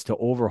do, was to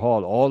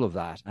overhaul all of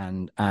that.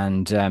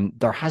 And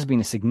there has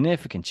been a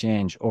significant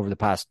change over the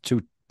past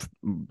 2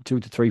 to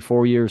 3,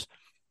 4 years.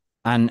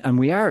 And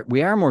we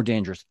are more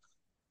dangerous.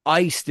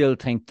 I still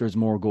think there's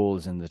more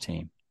goals in the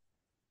team.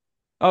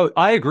 Oh,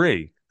 I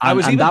agree.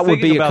 That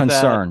would be a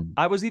concern.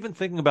 I was even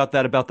thinking about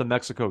that about the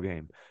Mexico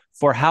game,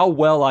 for how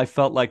well I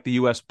felt like the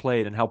U.S.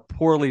 played and how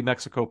poorly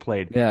Mexico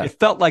played. Yeah. It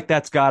felt like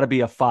that's got to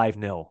be a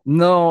 5-0.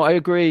 No, I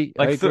agree.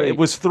 It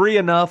was 3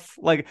 enough.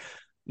 Like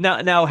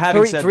now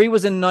having said 3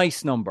 was a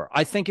nice number.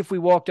 I think if we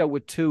walked out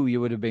with 2,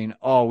 you would have been,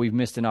 we've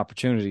missed an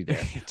opportunity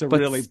there to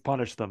really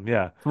punish them.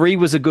 Yeah, 3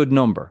 was a good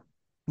number.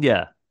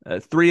 Yeah.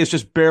 3 is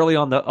just barely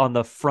on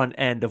the front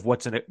end of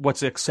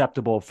what's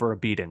acceptable for a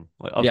beating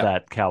of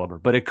that caliber.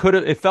 But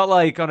it felt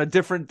like on a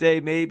different day,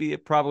 maybe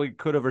it probably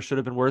could have or should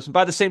have been worse. And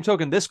by the same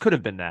token, this could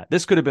have been that.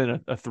 This could have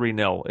been a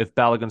 3-0 if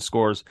Balogun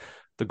scores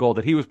the goal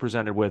that he was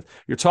presented with.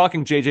 You're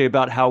talking, JJ,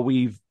 about how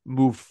we've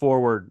moved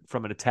forward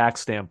from an attack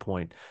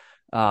standpoint.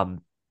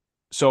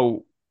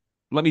 So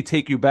let me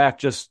take you back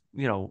just,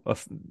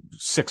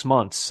 6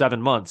 months,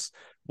 7 months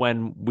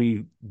when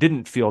we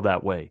didn't feel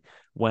that way,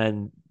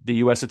 when the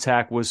U.S.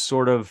 attack was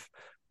sort of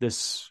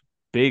this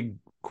big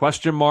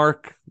question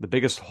mark, the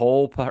biggest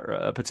hole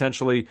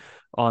potentially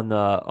on the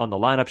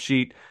lineup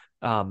sheet.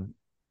 And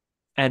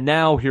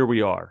now here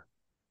we are.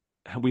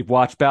 We've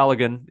watched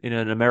Balogun in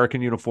an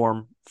American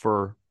uniform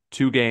for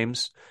 2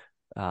 games,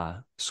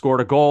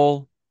 scored a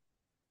goal,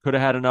 could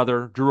have had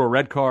another, drew a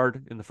red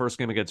card in the first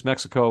game against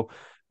Mexico.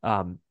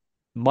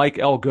 Mike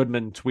L.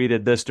 Goodman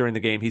tweeted this during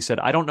the game. He said,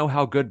 "I don't know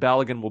how good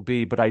Balogun will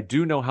be, but I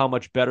do know how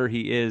much better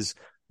he is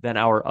than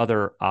our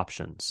other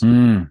options."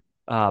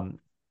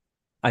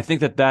 I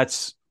think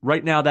that's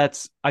right now.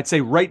 I'd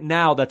say right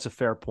now that's a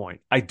fair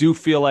point. I do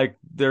feel like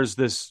there's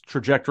this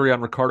trajectory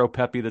on Ricardo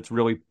Pepi that's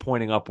really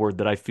pointing upward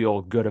that I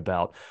feel good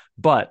about.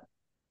 But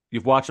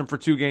you've watched him for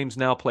 2 games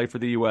now play for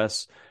the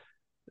U.S.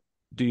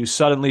 Do you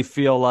suddenly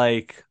feel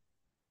like,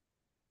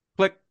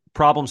 click,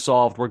 problem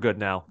solved, we're good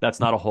now? That's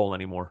not a hole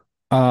anymore.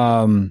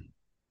 From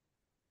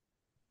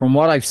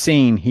what I've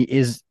seen, he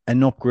is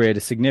an upgrade,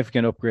 a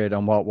significant upgrade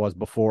on what was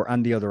before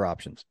and the other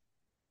options.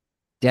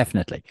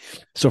 Definitely.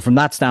 So from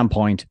that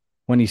standpoint,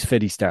 when he's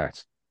fit, he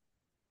starts.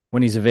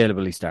 When he's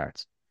available, he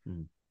starts.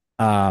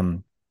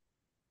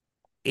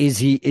 Is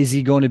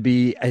he going to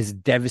be as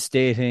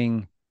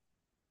devastating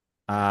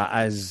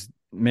as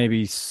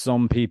maybe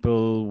some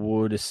people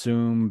would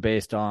assume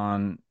based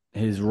on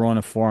his run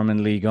of form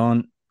in League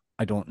One?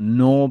 I don't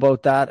know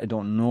about that. I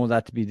don't know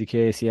that to be the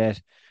case yet.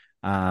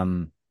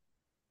 But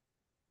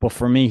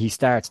for me, he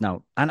starts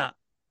now. And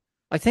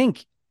I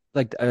think,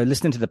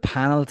 listening to the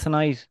panel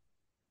tonight,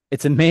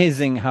 it's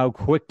amazing how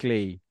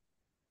quickly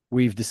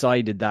we've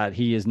decided that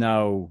he is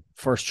now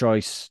first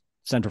choice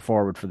centre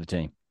forward for the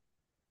team.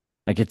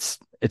 It's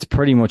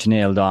pretty much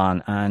nailed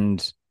on.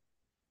 And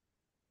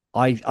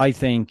I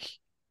think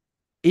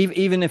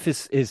even if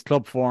his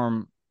club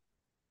form,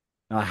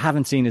 I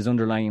haven't seen his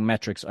underlying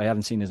metrics, I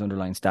haven't seen his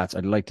underlying stats.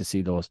 I'd like to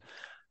see those.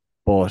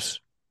 But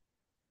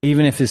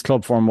even if his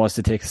club form was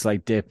to take a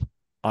slight dip,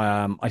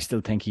 I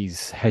still think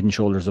he's head and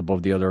shoulders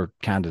above the other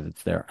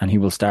candidates there, and he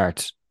will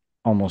start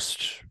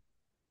almost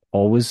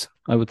always,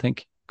 I would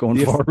think,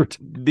 going forward.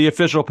 The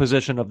official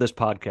position of this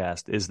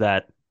podcast is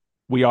that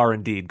we are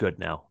indeed good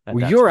now.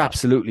 Well, you're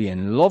absolutely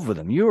in love with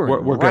him.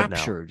 We're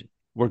raptured. Good now.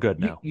 We're good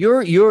now.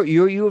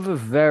 You have a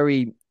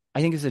very,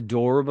 I think it's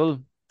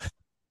adorable.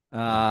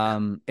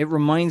 It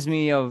reminds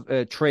me of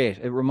a trait.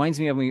 It reminds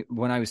me of me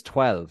when I was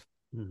 12,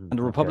 and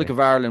the Republic of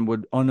Ireland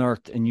would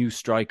unearth a new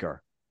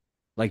striker,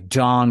 like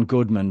John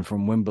Goodman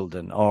from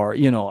Wimbledon, or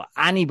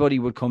anybody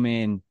would come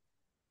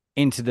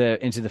into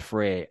the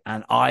fray,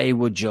 and I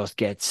would just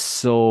get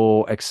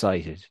so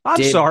excited.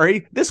 I'm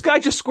sorry, this guy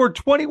just scored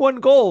 21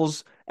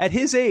 goals at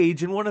his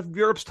age in one of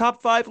Europe's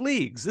top 5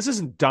 leagues. This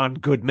isn't Don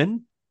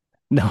Goodman.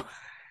 No.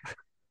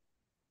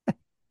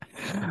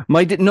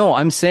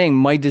 I'm saying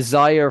my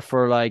desire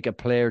for like a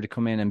player to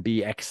come in and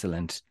be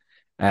excellent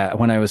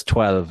when I was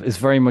 12 is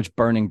very much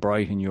burning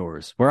bright in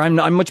yours, where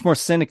I'm much more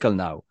cynical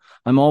now.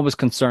 I'm always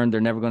concerned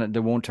they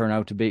won't turn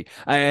out to be.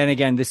 And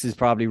again, this is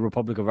probably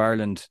Republic of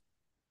Ireland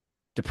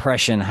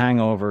depression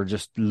hangover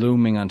just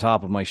looming on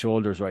top of my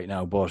shoulders right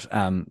now.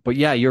 But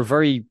yeah,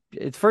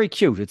 it's very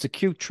cute. It's a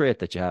cute trait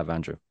that you have,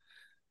 Andrew.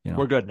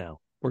 We're good now.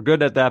 We're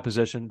good at that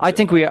position. I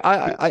think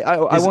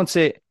I won't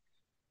say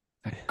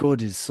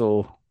good is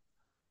so.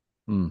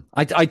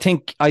 I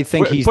think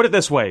he's. Put it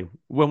this way: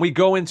 when we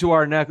go into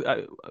our next,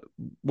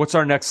 what's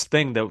our next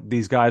thing that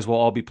these guys will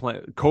all be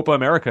playing? Copa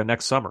America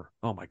next summer.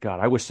 Oh my God!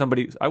 I wish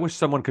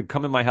someone could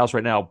come in my house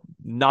right now,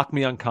 knock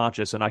me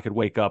unconscious, and I could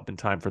wake up in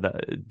time for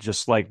that.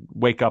 Just like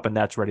wake up and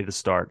that's ready to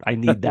start. I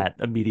need that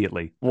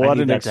immediately. I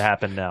need that to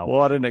happen now.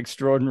 What an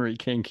extraordinary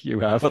kink you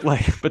have!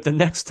 But the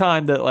next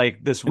time that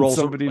this rolls,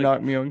 somebody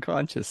knocked me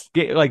unconscious.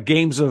 Like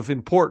games of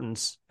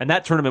importance, and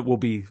that tournament will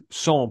be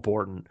so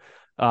important.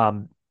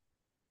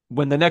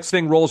 When the next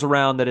thing rolls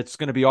around that it's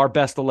going to be our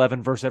best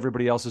 11 versus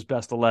everybody else's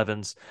best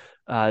 11s,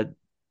 I'm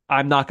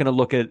not going to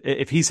look at,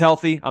 if he's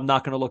healthy, I'm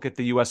not going to look at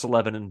the US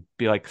 11 and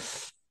be like,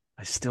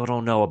 I still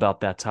don't know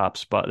about that top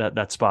spot,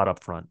 that spot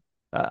up front.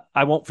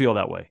 I won't feel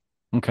that way.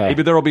 Okay.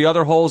 Maybe there will be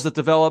other holes that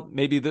develop.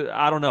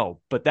 I don't know,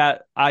 but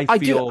I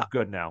feel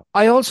good now.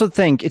 I also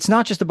think it's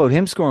not just about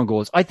him scoring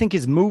goals. I think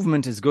his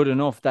movement is good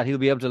enough that he'll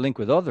be able to link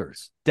with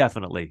others.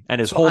 Definitely.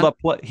 And his hold up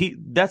play,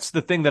 that's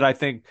the thing that I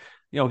think,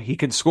 he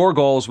can score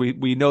goals.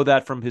 We know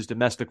that from his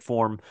domestic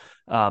form,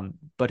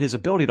 but his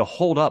ability to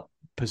hold up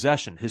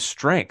possession, his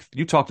strength.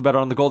 You talked about it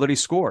on the goal that he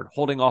scored,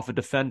 holding off a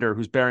defender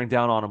who's bearing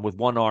down on him with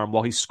one arm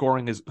while he's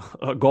scoring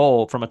a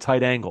goal from a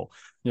tight angle.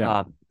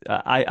 Yeah.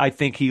 I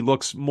think he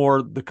looks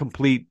more the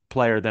complete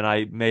player than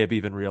I may have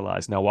even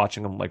realized now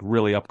watching him like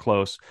really up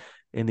close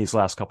in these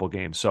last couple of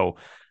games. So,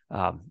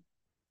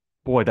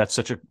 boy, that's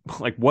such a,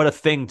 like, what a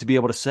thing to be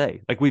able to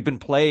say. Like, we've been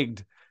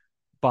plagued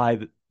by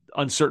the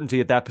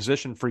uncertainty at that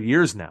position for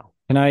years now.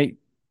 And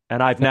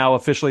I've now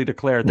officially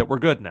declared that we're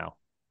good now.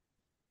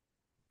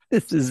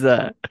 This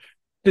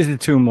is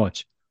too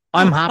much.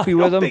 I'm happy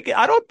with him.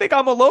 I don't think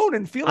I'm alone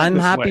in feeling I'm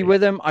this happy way.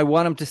 with him. I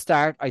want him to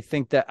start. I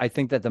think that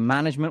the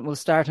management will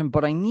start him,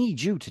 but I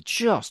need you to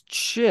just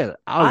chill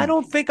out. I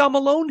don't think I'm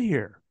alone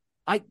here.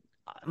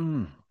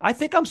 I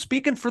think I'm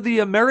speaking for the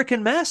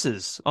American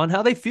masses on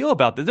how they feel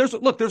about this.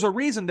 There's a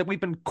reason that we've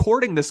been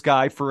courting this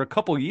guy for a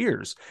couple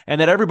years,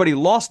 and that everybody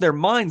lost their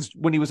minds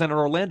when he was in an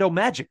Orlando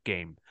Magic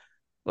game.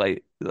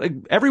 Like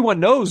everyone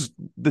knows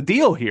the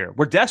deal here.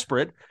 We're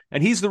desperate,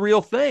 and he's the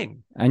real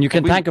thing. And you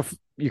can thank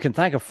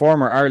a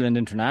former Ireland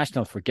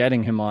international for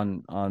getting him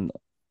on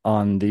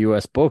the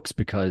US books,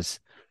 because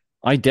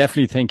I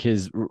definitely think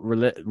his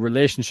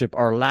relationship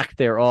or lack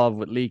thereof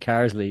with Lee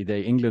Carsley,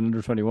 the England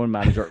under-21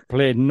 manager,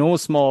 played no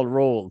small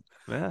role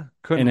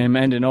in him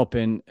ending up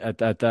at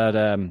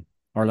that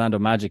Orlando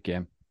Magic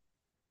game.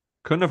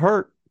 Couldn't have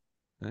hurt.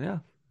 Yeah,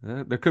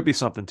 there could be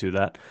something to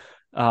that.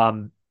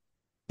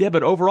 Yeah,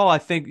 but overall, I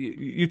think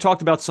you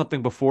talked about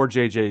something before,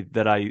 JJ,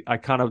 that I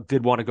kind of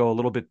did want to go a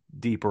little bit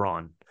deeper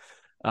on.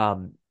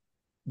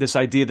 This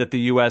idea that the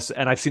U.S.,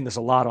 and I've seen this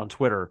a lot on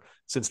Twitter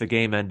since the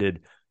game ended,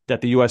 that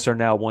the U.S. are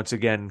now once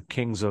again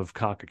kings of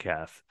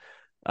CONCACAF.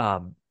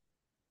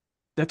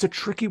 That's a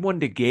tricky one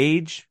to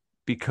gauge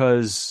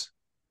because,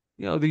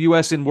 the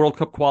U.S. in World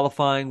Cup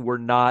qualifying were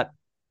not,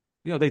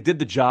 they did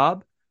the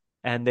job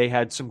and they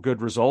had some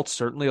good results,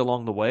 certainly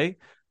along the way,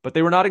 but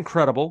they were not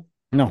incredible.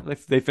 No,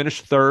 they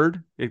finished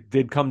third. It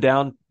did come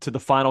down to the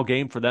final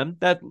game for them.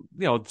 That,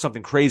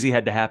 something crazy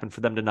had to happen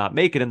for them to not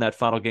make it in that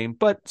final game,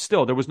 but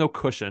still there was no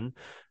cushion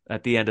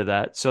at the end of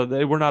that. So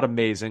they were not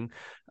amazing.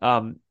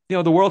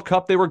 The World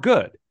Cup, they were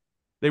good.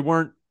 They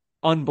weren't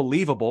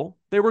unbelievable.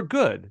 They were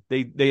good.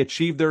 They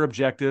achieved their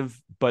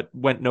objective, but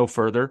went no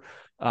further.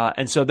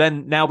 And so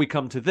then now we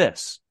come to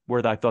this,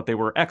 where I thought they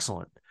were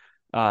excellent.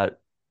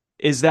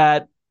 Is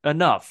that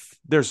enough?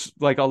 There's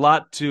like a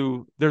lot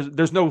to,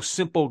 there's no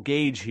simple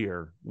gauge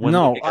here when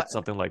looking at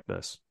something like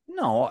this.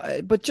 No,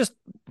 but just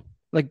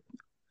like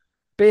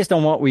based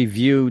on what we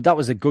viewed, that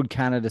was a good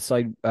Canada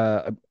side,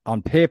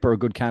 on paper, a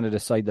good Canada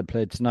side that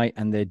played tonight,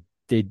 and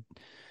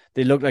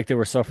they looked like they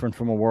were suffering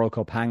from a World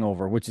Cup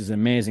hangover, which is an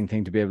amazing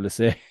thing to be able to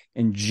say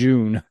in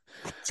June,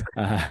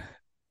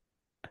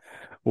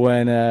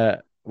 when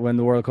the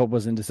World Cup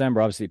was in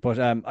December, obviously.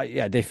 But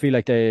they feel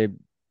like they're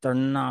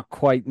not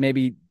quite.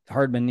 Maybe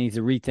Herdman needs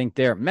to rethink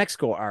there.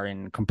 Mexico are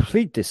in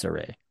complete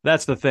disarray.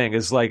 That's the thing,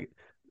 is like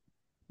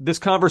this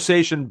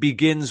conversation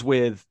begins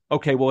with,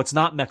 okay, well, it's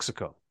not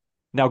Mexico.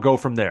 Now go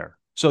from there.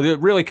 So it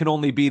really can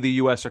only be the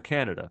U.S. or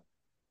Canada.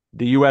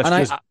 The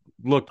U.S.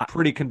 looked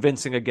pretty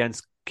convincing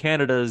against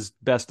Canada's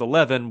best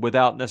 11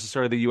 without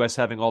necessarily the U.S.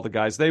 having all the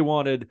guys they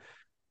wanted.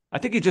 I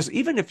think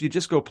even if you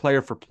just go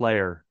player for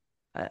player,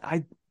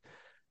 I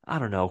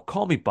don't know,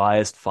 call me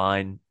biased,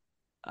 fine.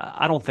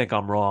 I don't think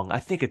I'm wrong. I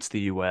think it's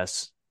the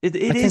U.S. It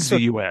is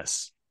the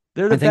U.S.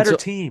 They're the better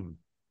team.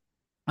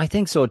 I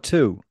think so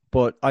too,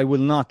 but I will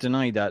not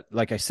deny that.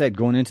 Like I said,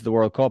 going into the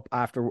World Cup,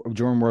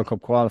 during World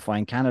Cup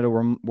qualifying, Canada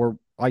were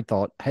I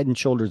thought head and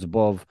shoulders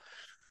above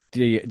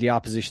the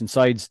opposition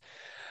sides.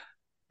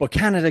 But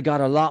Canada got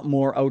a lot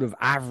more out of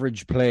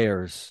average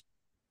players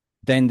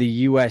than the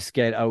US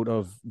get out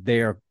of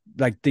their,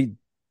 like, the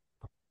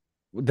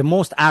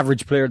most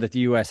average player that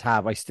the US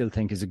have, I still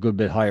think is a good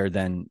bit higher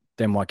than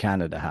what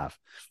Canada have.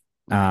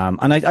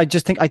 And I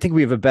think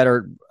we have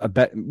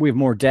we have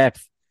more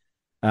depth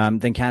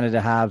than Canada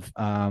have.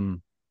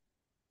 And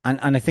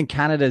I think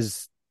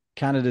Canada's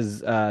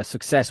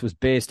success was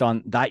based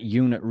on that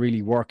unit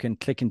really working,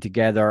 clicking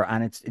together,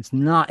 and it's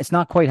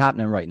not quite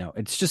happening right now.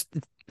 It's just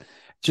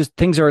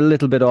things are a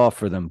little bit off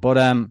for them. But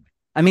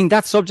I mean,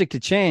 that's subject to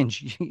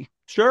change.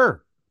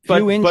 Sure.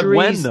 But when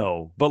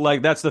though? But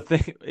like, that's the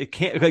thing. It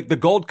can't, like, the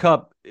Gold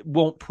Cup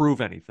won't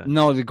prove anything.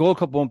 No, the Gold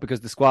Cup won't,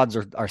 because the squads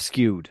are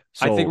skewed.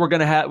 So I think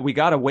we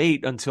got to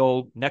wait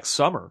until next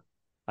summer,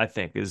 I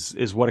think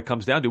is what it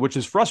comes down to, which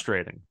is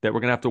frustrating that we're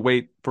going to have to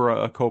wait for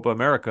a Copa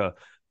America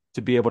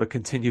to be able to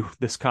continue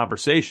this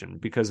conversation,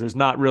 because there's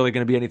not really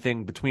going to be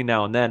anything between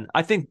now and then.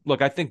 I think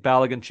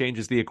Balogun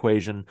changes the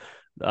equation,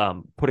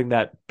 putting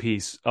that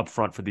piece up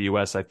front for the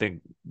U.S. I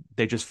think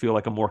they just feel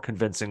like a more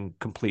convincing,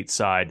 complete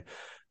side.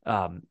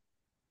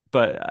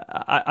 But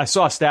I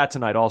saw a stat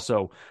tonight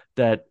also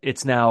that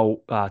it's now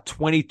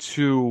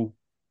 22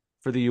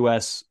 for the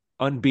U.S.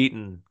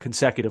 unbeaten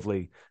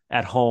consecutively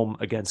at home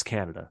against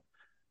Canada.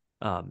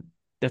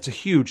 That's a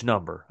huge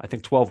number. I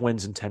think 12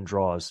 wins and 10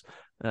 draws.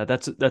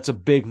 That's a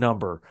big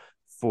number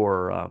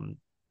for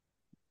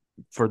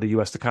the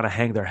U.S. to kind of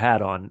hang their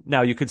hat on.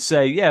 Now you could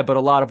say, yeah, but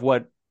a lot of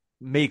what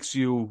makes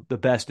you the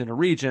best in a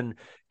region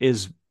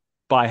is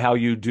by how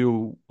you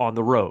do on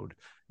the road.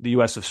 The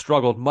U.S. have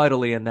struggled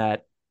mightily in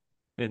that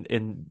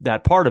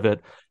part of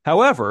it.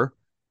 However,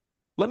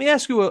 let me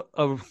ask you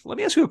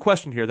a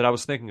question here that I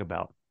was thinking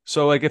about.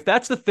 So, like, if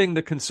that's the thing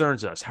that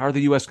concerns us, how are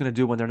the U.S. going to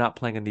do when they're not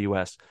playing in the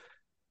U.S.?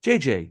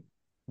 JJ,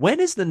 when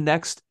is the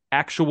next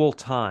actual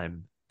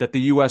time that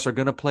the U.S. are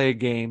going to play a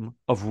game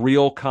of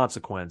real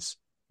consequence,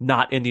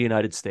 not in the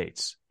United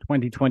States?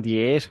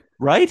 2028,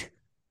 right?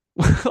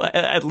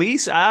 At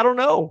least, I don't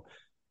know.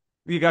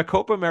 You got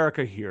Copa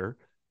America here.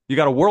 You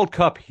got a World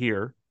Cup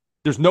here.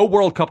 There's no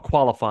World Cup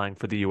qualifying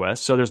for the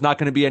U.S., so there's not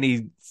going to be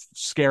any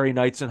scary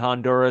nights in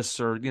Honduras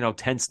or,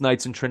 tense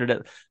nights in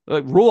Trinidad.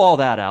 Like, rule all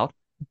that out.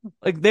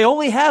 Like, they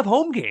only have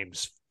home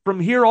games from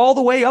here all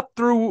the way up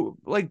through,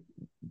 like,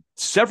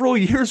 several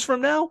years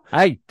from now.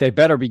 Hey, they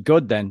better be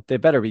good then. They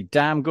better be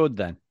damn good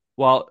then.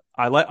 Well,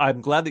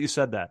 I'm glad that you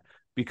said that,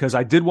 because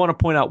I did want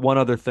to point out one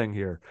other thing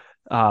here.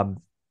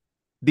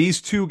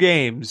 These two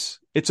games,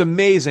 it's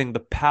amazing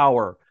the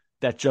power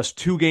that just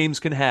two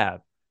games can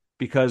have,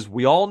 because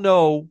we all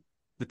know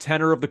the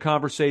tenor of the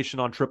conversation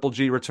on Triple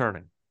G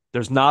returning.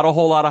 There's not a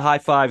whole lot of high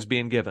fives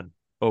being given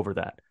over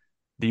that.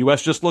 The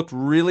U.S. just looked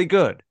really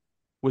good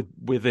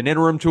with an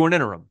interim to an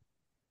interim.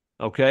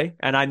 Okay,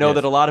 and I know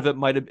that a lot of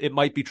it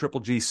might be Triple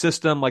G's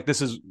system. Like,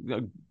 this is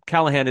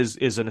Callahan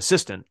is an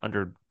assistant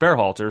under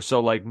Berhalter,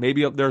 so like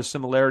maybe there's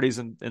similarities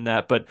in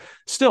that, but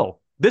still,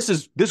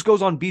 this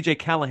goes on BJ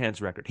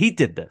Callahan's record. He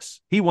did this.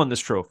 He won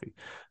this trophy.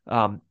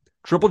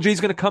 Triple G's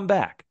going to come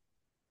back.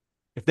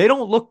 If they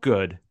don't look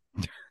good,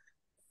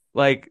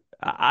 like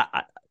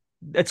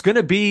it's going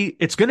to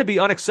be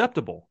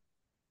unacceptable.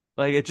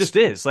 Like, it just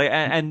is. Like,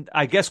 and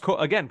I guess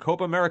again,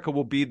 Copa America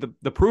will be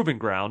the proving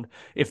ground.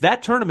 If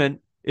that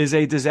tournament is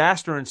a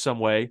disaster in some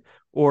way,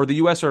 or the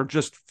U.S. are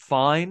just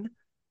fine,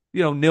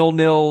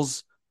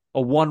 0-0s, a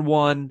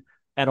 1-1,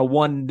 and a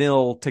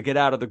 1-0 to get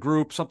out of the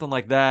group, something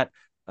like that.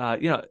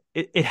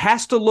 It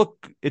has to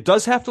look. It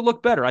does have to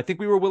look better. I think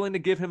we were willing to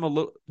give him a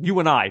little. You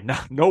and I,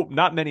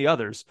 not many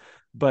others,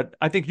 but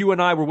I think you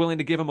and I were willing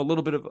to give him a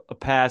little bit of a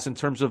pass in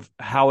terms of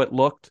how it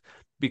looked,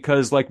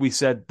 because, like we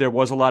said, there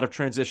was a lot of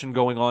transition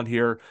going on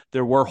here.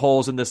 There were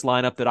holes in this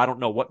lineup that I don't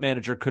know what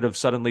manager could have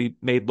suddenly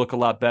made look a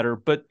lot better.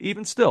 But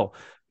even still,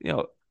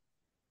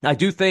 I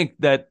do think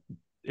that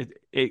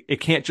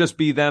it can't just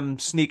be them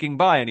sneaking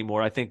by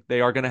anymore. I think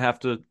they are going to have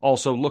to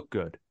also look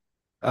good.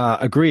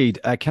 Agreed.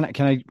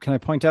 Can I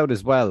point out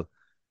as well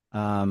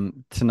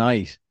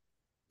tonight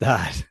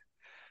that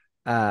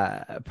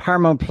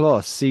Paramount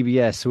Plus,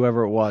 CBS,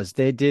 whoever it was,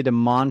 they did a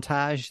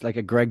montage, like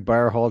a Greg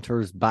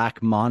Berhalter's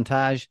back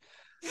montage,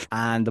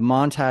 and the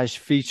montage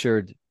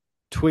featured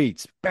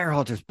tweets.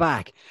 Berhalter's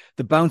back,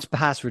 the bounce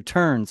pass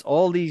returns,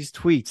 all these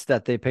tweets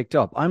that they picked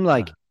up. I'm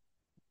like,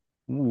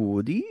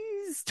 ooh,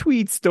 these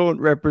tweets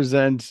don't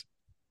represent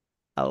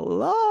a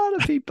lot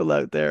of people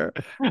out there.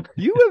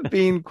 You have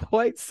been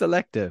quite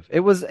selective. It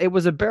was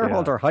a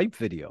Berhalter hype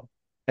video,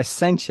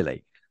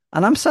 essentially.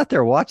 And I'm sat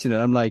there watching it.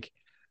 I'm like,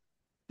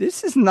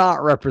 this is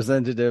not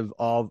representative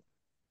of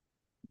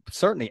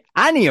certainly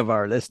any of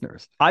our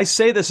listeners. I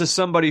say this as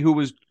somebody who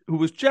was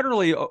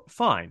generally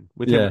fine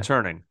with him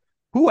returning.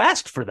 Who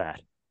asked for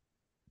that?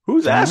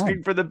 Who's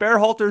asking for the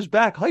Berhalter's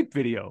back hype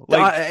video?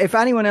 Like, if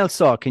anyone else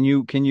saw, can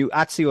you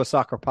at CO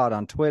Soccer Pod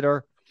on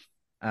Twitter,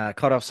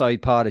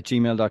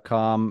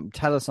 cutoffsidepod@gmail.com,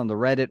 tell us on the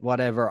Reddit,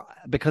 whatever,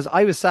 because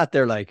I was sat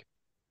there like,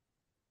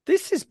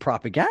 this is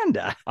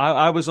propaganda.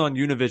 I was on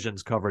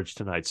Univision's coverage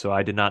tonight, so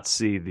I did not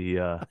see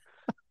the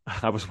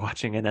I was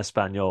watching in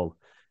Espanol,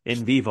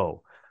 in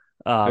vivo.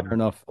 Fair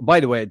enough. By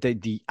the way,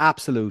 the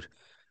absolute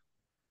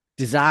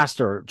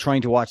disaster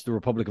trying to watch the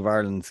Republic of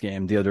Ireland's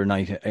game the other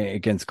night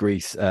against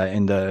Greece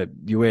in the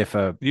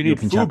UEFA. You need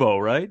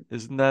Fubo, right?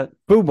 Isn't that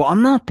Fubo?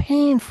 I'm not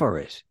paying for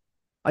it.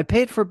 I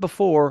paid for it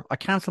before. I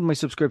cancelled my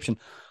subscription.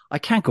 I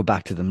can't go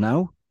back to them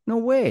now. No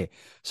way.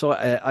 So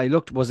I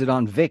looked. Was it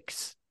on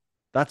VIX?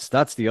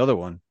 That's the other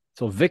one.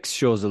 So VIX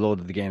shows a load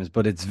of the games,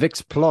 but it's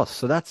VIX Plus,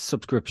 so that's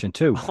subscription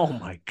too. Oh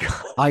my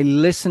God. I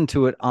listened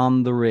to it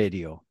on the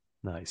radio.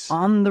 Nice.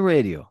 On the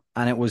radio,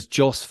 and it was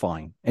just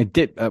fine. It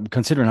did,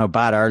 considering how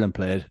bad Ireland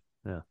played.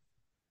 Yeah.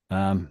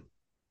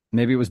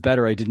 Maybe it was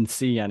better I didn't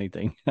see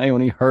anything. I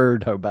only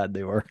heard how bad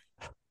they were.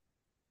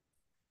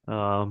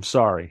 I'm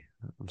sorry.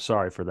 I'm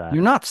sorry for that.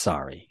 You're not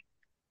sorry.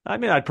 I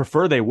mean, I'd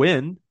prefer they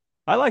win.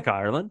 I like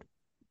Ireland.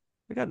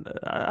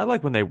 I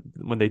like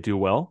when they do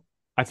well.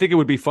 I think it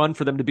would be fun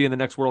for them to be in the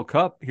next World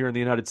Cup here in the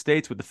United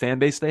States with the fan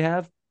base they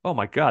have. Oh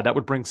my God, that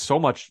would bring so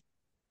much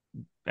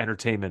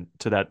entertainment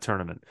to that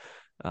tournament.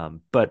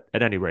 But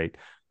at any rate,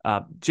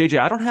 JJ,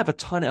 I don't have a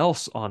ton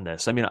else on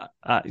this. I mean,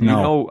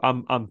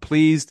 I'm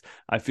pleased.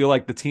 I feel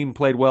like the team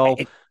played well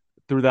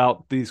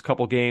throughout these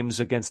couple games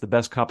against the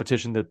best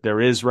competition that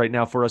there is right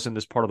now for us in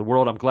this part of the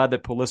world. I'm glad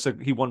that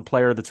Pulisic, he won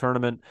player of the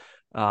tournament.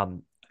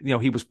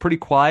 He was pretty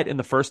quiet in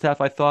the first half,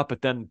 I thought,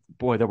 but then,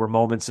 boy, there were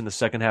moments in the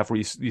second half where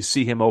you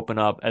see him open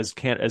up as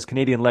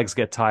Canadian legs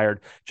get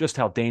tired, just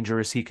how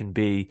dangerous he can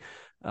be.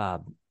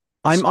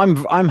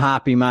 I'm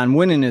happy, man.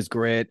 Winning is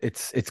great.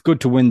 It's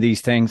good to win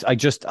these things.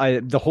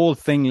 The whole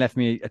thing left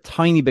me a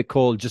tiny bit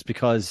cold just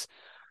because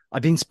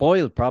I've been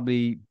spoiled,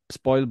 probably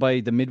spoiled by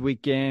the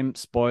midweek game,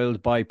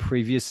 spoiled by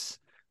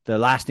the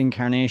last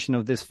incarnation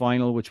of this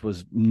final, which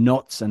was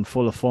nuts and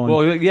full of fun.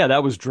 Well, yeah,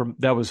 that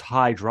was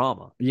high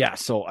drama. Yeah,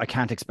 so I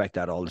can't expect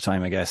that all the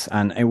time, I guess.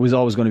 And it was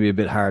always going to be a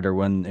bit harder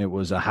when it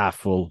was a half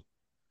full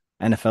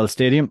NFL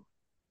stadium.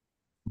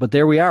 But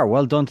there we are.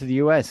 Well done to the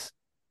US.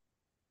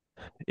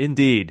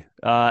 Indeed.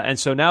 And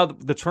so now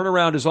the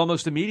turnaround is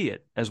almost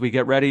immediate as we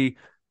get ready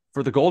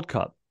for the Gold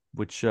Cup,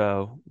 which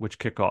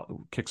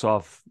kicks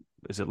off.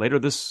 Is it later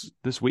this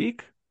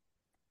week?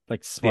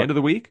 Like the end of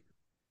the week?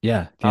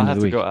 Yeah, I'll have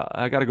to go.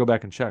 I got to go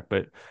back and check,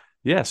 but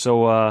yeah.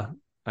 So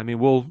I mean,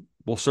 we'll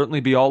certainly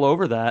be all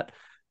over that.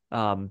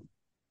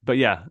 But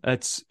yeah,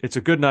 it's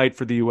a good night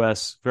for the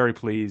U.S. Very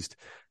pleased,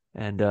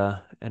 and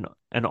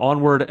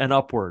onward and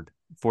upward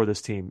for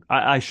this team.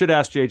 I should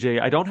ask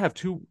JJ. I don't have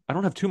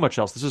too much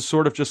else. This is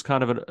sort of just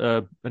kind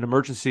of an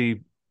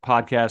emergency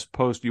podcast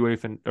post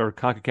UEFA or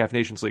CONCACAF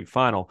Nations League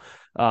final.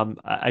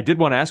 I did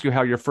want to ask you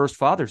how your first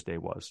Father's Day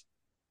was.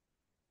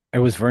 It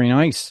was very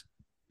nice.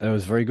 It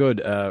was very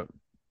good.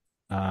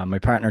 My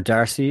partner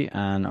Darcy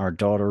and our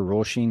daughter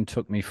Roisin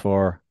took me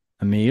for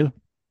a meal.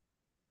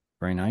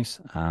 Very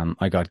nice.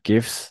 I got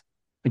gifts.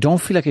 I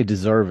don't feel like I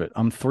deserve it.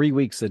 I'm 3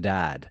 weeks a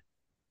dad.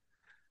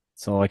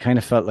 So I kind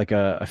of felt like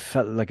a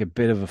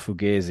bit of a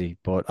fugazi,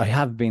 but I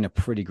have been a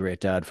pretty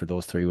great dad for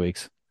those 3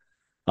 weeks.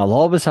 I'll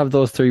always have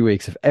those 3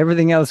 weeks if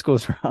everything else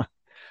goes wrong.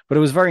 But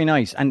it was very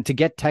nice. And to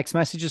get text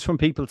messages from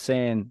people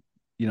saying,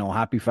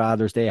 happy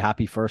Father's Day,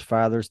 happy first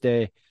Father's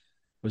Day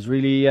was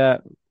really,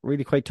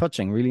 really quite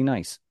touching, really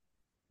nice.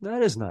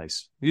 That is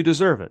nice. You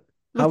deserve it.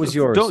 How was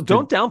yours?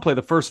 Don't downplay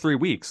the first 3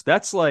 weeks.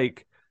 That's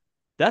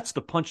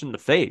the punch in the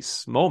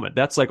face moment.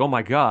 That's like, oh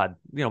my God,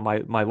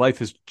 my life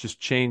has just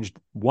changed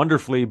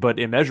wonderfully, but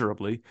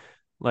immeasurably.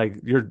 Like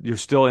you're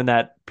still in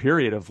that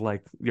period of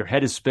like your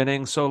head is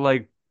spinning. So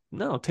like,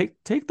 no,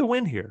 take the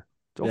win here.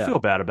 Don't feel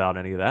bad about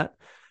any of that.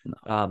 No.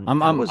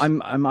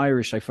 I'm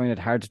Irish. I find it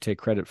hard to take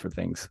credit for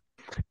things.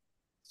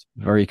 It's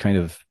very kind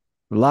of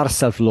a lot of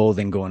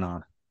self-loathing going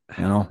on,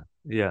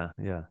 Yeah.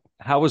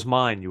 How was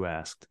mine, you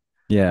asked?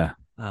 Yeah.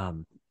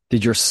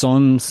 Did your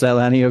son sell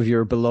any of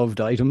your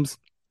beloved items?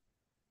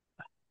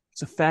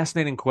 It's a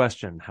fascinating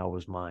question. How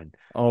was mine?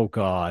 Oh,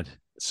 God.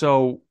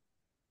 So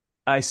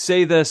I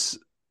say this,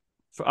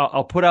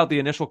 I'll put out the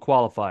initial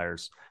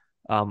qualifiers.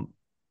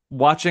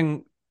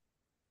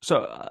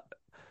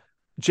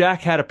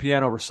 Jack had a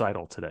piano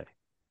recital today.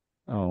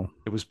 Oh.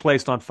 It was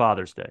placed on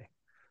Father's Day.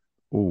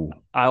 Ooh.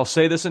 I'll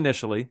say this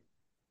initially.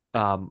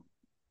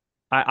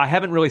 I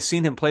haven't really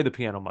seen him play the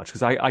piano much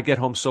because I get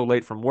home so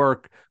late from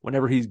work.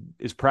 Whenever he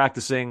is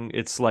practicing,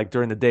 it's like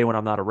during the day when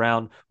I'm not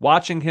around.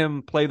 Watching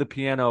him play the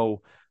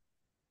piano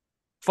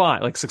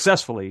fine, like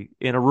successfully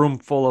in a room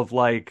full of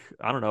like,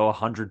 I don't know,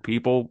 100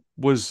 people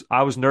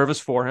I was nervous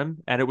for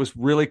him, and it was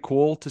really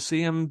cool to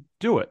see him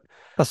do it.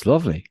 That's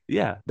lovely.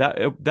 Yeah,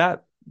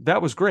 that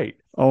was great.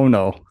 Oh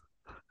no.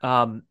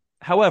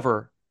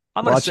 However,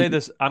 I'm going to say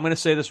this. I'm going to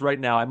say this right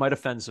now. I might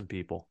offend some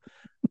people,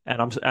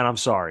 and I'm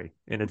sorry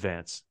in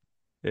advance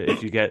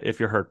if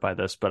you're hurt by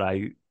this. But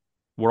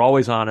we're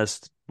always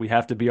honest. We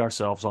have to be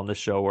ourselves on this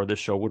show, or this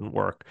show wouldn't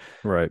work.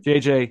 Right,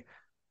 JJ.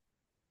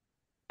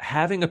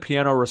 Having a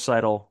piano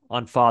recital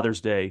on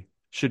Father's Day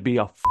should be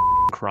a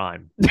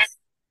crime.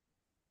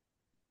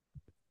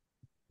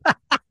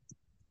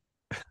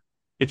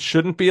 It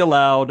shouldn't be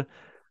allowed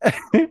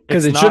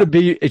because it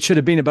should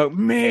have been about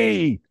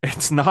me.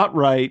 It's not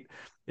right.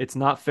 It's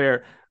not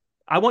fair.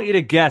 I want you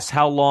to guess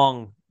how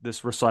long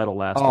this recital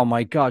lasted. Oh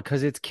my God,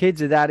 because it's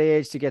kids of that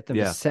age to get them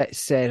to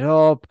set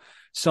up.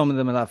 Some of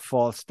them will have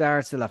false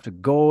starts. They'll have to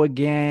go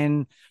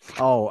again.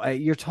 Oh,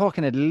 you're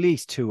talking at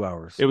least 2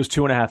 hours. It was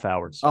 2.5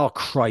 hours. Oh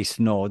Christ,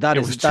 no! It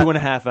was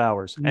 2.5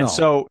 hours. No. And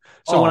so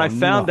when I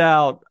found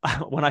out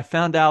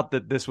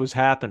that this was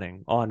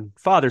happening on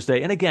Father's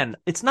Day, and again,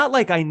 it's not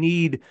like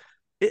I'm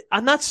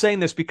not saying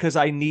this because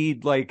I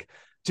need like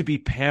to be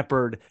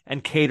pampered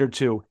and catered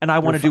to, and I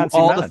want to do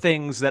all the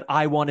things that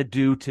I want to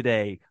do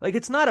today. Like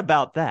it's not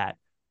about that,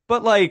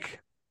 but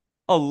like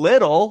a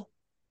little.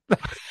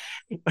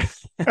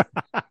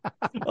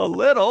 A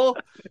little.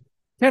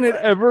 Can it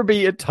ever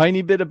be a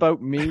tiny bit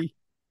about me?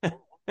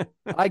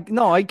 I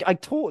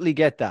totally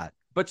get that.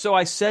 But so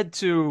I said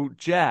to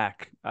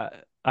Jack,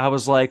 I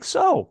was like,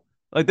 so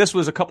like this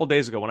was a couple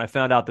days ago when I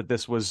found out that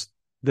this was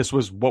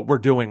what we're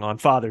doing on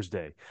Father's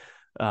Day.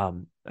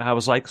 I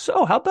was like,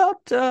 so how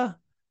about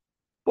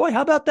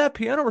that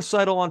piano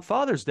recital on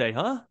Father's Day,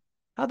 huh?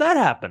 How'd that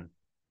happen?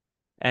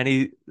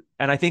 And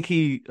I think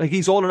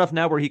he's old enough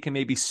now where he can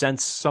maybe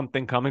sense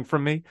something coming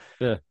from me.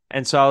 Yeah.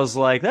 And so I was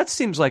like, that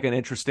seems like an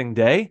interesting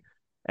day.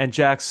 And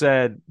Jack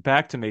said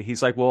back to me,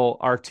 he's like, well,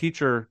 our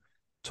teacher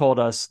told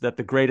us that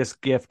the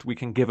greatest gift we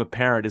can give a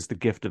parent is the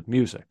gift of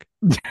music.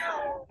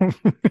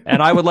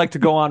 And I would like to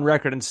go on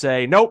record and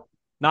say, nope,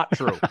 not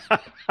true.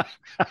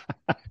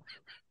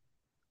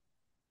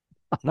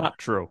 Not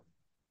true.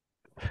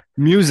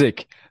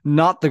 Music,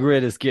 not the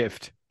greatest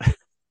gift.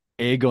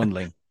 A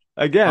Gunling.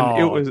 Again,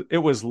 Oh, it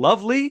was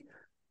lovely,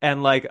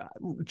 and like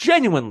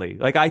genuinely,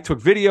 like I took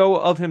video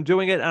of him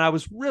doing it, and I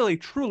was really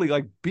truly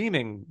like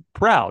beaming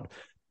proud.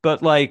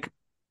 But like,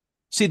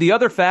 see, the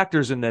other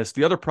factors in this,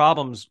 the other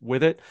problems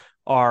with it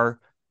are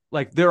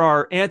like there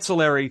are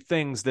ancillary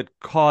things that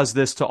cause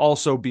this to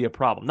also be a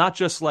problem. Not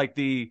just like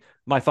the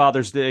my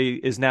Father's Day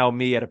is now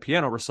me at a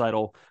piano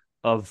recital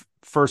of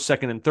first,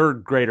 second, and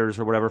third graders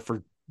or whatever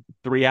for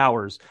 3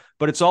 hours,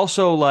 but it's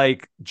also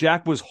like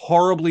Jack was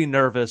horribly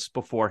nervous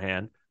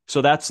beforehand.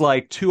 So that's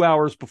like 2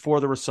 hours before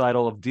the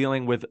recital of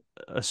dealing with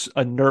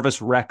a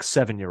nervous wreck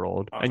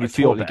 7-year-old, and I you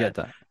feel totally bad. get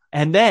that.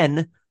 And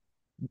then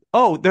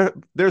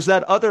there's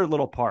that other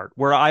little part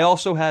where I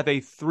also have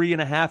a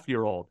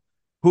 3.5-year-old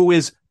who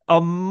is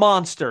a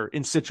monster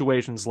in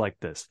situations like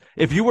this.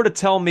 If you were to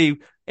tell me,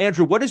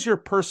 Andrew, what does your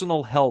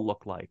personal hell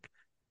look like?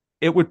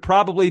 It would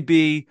probably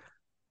be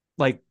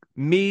like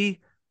me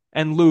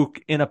and Luke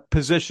in a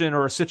position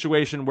or a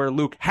situation where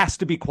Luke has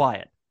to be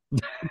quiet.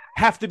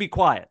 Have to be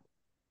quiet.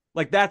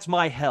 Like that's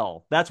my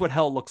hell. That's what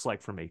hell looks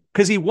like for me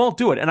because he won't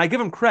do it. And I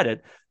give him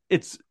credit.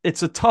 It's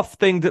a tough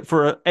thing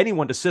for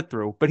anyone to sit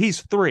through, but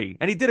he's 3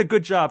 and he did a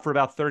good job for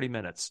about 30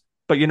 minutes.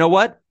 But you know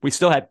what? We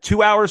still had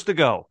 2 hours to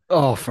go.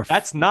 Oh,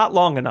 That's not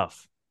long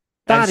enough.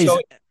 That and is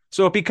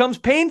so it becomes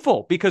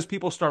painful because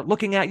people start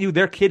looking at you.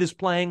 Their kid is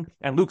playing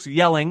and Luke's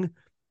yelling.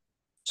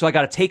 So I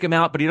got to take him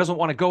out, but he doesn't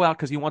want to go out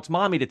because he wants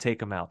mommy to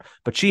take him out.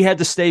 But she had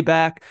to stay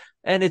back.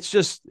 And it's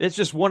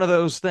just one of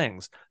those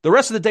things. The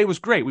rest of the day was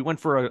great. We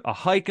went for a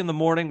hike in the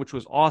morning, which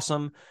was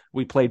awesome.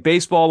 We played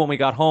baseball when we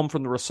got home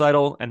from the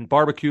recital and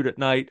barbecued at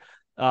night.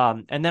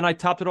 And then I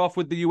topped it off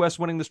with the U.S.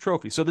 winning this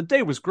trophy. So the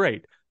day was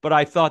great. But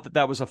I thought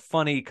that was a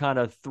funny kind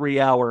of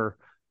 3-hour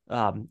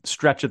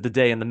stretch of the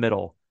day in the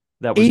middle.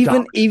 That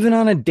was even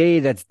on a day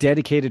that's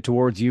dedicated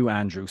towards you,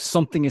 Andrew,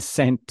 something is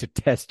sent to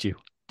test you.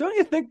 Don't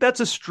you think that's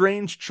a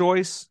strange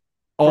choice?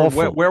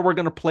 Awful. Where we're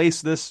going to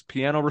place this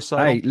piano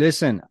recital? Hey,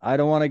 listen, I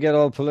don't want to get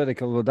all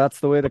political, but that's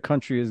the way the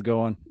country is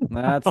going.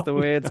 That's the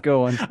way it's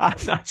going. I'm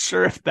not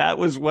sure if that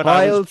was what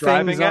I was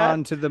driving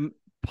at.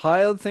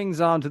 Pile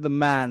things onto the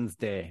man's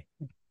day.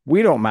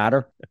 We don't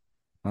matter.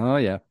 Oh,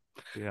 yeah.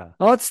 Yeah.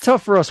 Oh, it's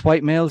tough for us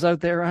white males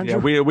out there,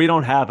 Andrew. Yeah, we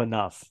don't have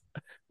enough.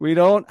 We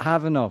don't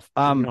have enough.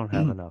 We don't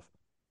have enough.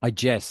 I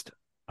jest.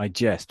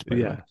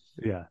 Yeah.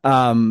 Yeah.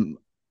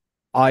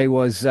 I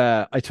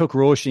took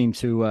Roisin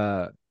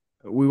to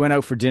we went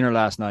out for dinner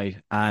last night,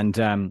 and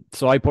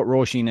so I put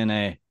Roisin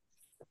in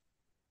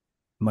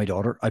my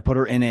daughter. I put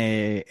her in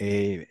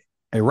a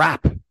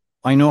wrap.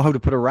 I know how to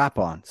put a wrap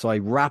on, so I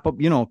wrap up,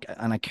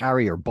 and I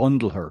carry her,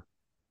 bundle her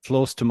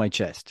close to my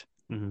chest.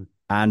 Mm-hmm.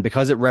 And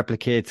because it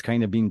replicates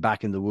kind of being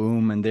back in the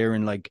womb, and they're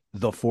in like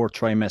the 4th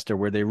trimester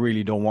where they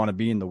really don't want to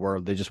be in the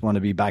world, they just want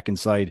to be back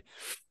inside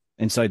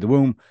the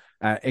womb.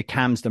 It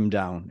calms them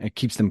down. It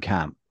keeps them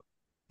calm.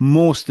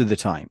 Most of the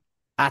time,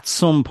 at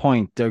some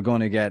point, they're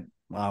going to get,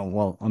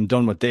 well, I'm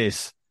done with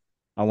this.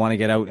 I want to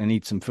get out and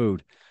eat some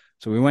food.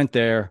 So we went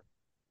there,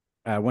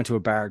 went to a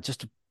bar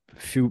just a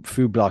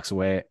few blocks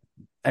away.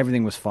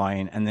 Everything was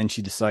fine. And then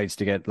she decides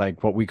to get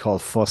like what we call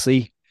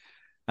fussy.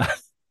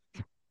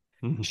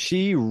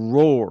 She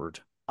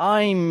roared.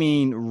 I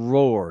mean,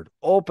 roared,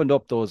 opened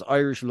up those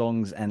Irish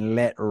lungs and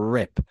let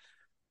rip.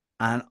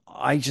 And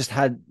I just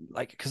had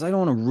because I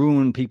don't want to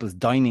ruin people's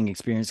dining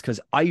experience, because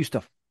I used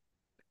to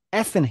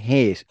effing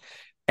hate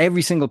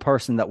every single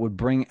person that would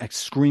bring a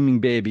screaming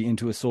baby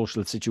into a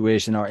social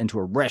situation or into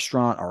a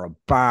restaurant or a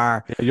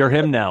bar. Yeah, you're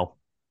him now.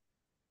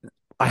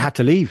 I had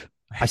to leave.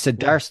 I said,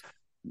 Darce,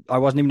 I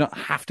wasn't even, I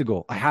have to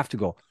go.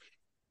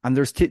 And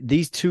there's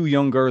these 2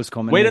 young girls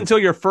coming. Wait until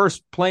your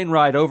first plane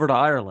ride over to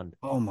Ireland.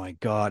 Oh my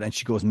God. And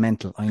she goes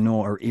mental. I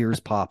know, her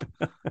ears pop.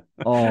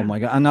 Oh my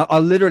God. And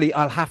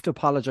I'll have to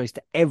apologize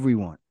to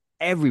everyone.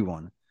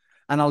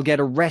 And I'll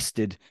get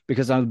arrested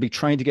because I'll be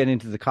trying to get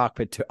into the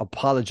cockpit to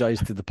apologize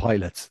to the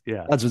pilots.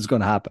 Yeah. That's what's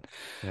going to happen.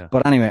 Yeah.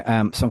 But anyway,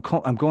 so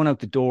I'm going out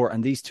the door,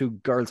 and these 2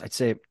 girls, I'd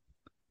say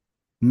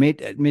mid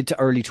to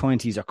early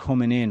 20s, are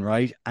coming in,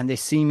 right? And they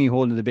see me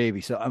holding the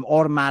baby. So I'm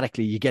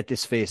automatically, you get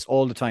this face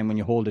all the time when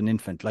you hold an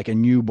infant, like a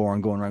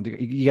newborn going around.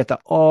 You get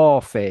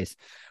the face,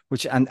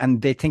 which,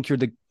 and they think you're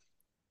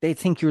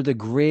the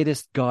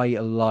greatest guy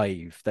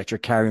alive, that you're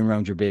carrying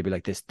around your baby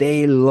like this.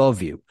 They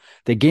love you.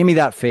 They gave me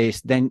that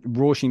face. Then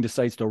Roisin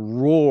decides to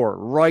roar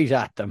right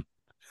at them.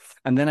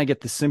 And then I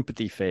get the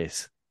sympathy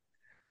face.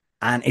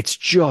 And it's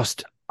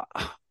just,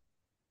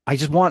 I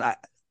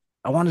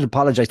wanted to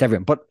apologize to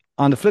everyone. But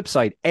on the flip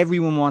side,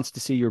 everyone wants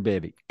to see your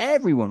baby.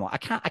 Everyone. I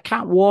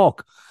can't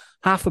walk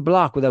half a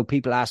block without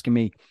people asking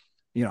me,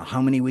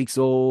 how many weeks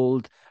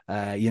old,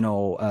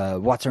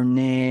 what's her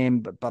name,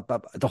 but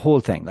the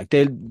whole thing. Like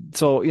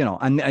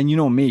and you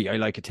know me, I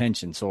like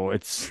attention. So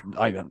it's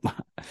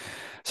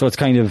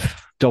kind of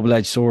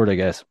double-edged sword, I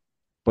guess.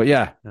 But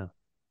yeah.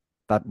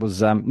 That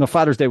was,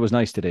 Father's Day was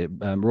nice today.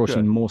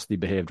 Roisin mostly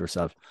behaved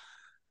herself.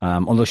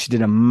 Although she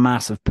did a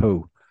massive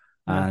poo.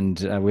 And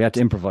we had to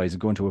improvise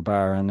and go into a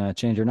bar and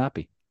change her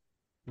nappy.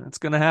 That's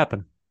going to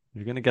happen.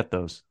 You're going to get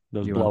those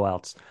You will.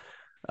 blowouts.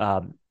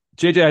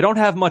 JJ, I don't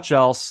have much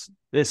else.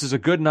 This is a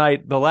good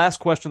night. The last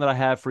question that I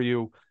have for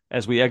you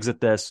as we exit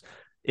this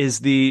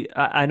is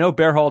I know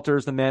Berhalter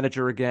is the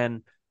manager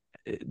again.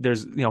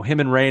 There's, him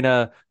and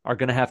Reyna are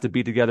going to have to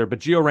be together, but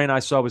Gio Reyna I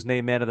saw was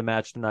named man of the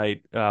match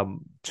tonight.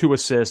 2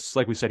 assists.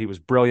 Like we said, he was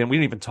brilliant. We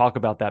didn't even talk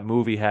about that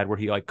move he had where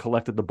he like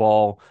collected the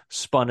ball,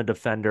 spun a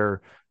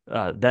defender,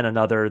 then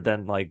another,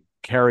 then like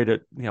carried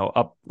it,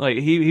 up. Like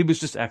he was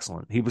just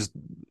excellent. He was,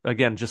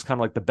 again, just kind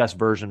of like the best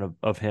version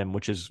of him,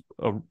 which is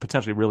a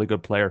potentially really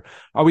good player.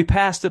 Are we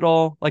past it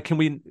all? Like, can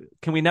we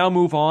now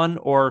move on,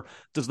 or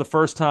does the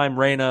first time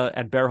Reyna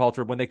and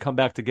Berhalter, when they come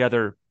back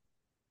together,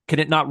 can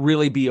it not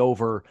really be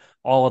over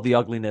all of the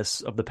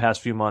ugliness of the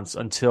past few months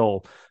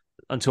until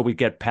we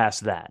get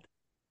past that?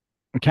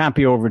 It can't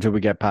be over until we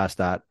get past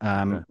that.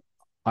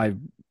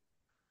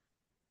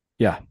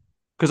 Yeah.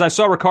 Because I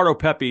saw Ricardo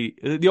Pepi.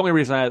 The only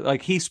reason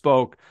he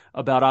spoke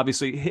about,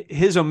 obviously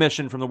his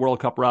omission from the World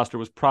Cup roster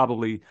was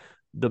probably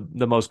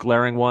the most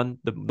glaring one,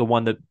 the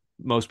one that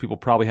most people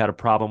probably had a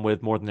problem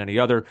with more than any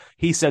other.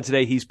 He said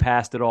today he's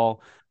past it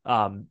all.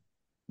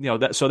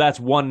 So that's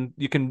one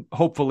you can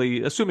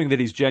hopefully, assuming that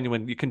he's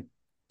genuine, you can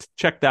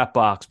check that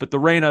box. But the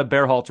Reyna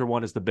Berhalter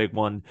one is the big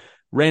one.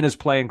 Reyna's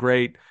playing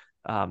great.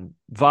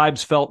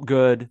 Vibes felt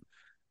good.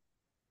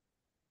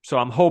 So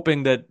I'm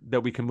hoping that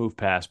we can move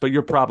past. But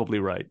you're probably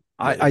right.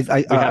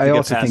 I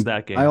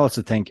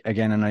also think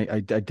again, and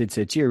I did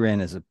say Gio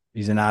Reyna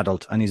he's an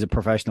adult and he's a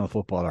professional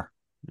footballer.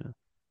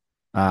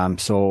 Yeah.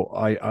 So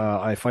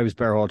if I was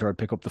Berhalter, I'd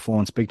pick up the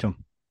phone, speak to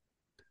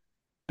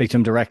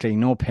him directly.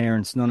 No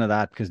parents, none of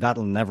that, because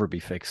that'll never be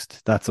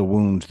fixed. That's a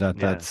wound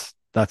that's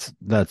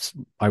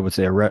I would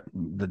say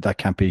that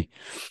can't be.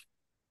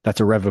 That's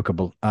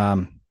irrevocable.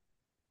 But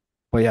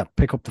yeah,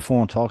 pick up the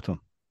phone, talk to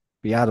him,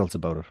 be adults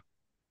about it.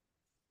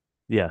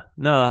 Yeah,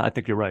 no, I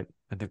think you're right.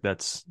 I think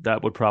that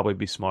would probably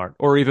be smart,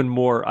 or even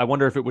more. I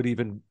wonder if it would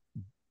even.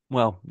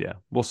 Well, yeah,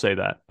 we'll say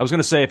that. I was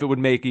going to say if it would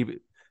make it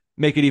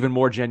even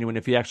more genuine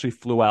if he actually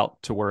flew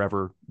out to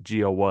wherever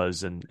Gio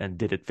was and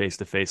did it face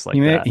to face like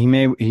that. He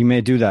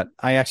may do that.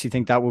 I actually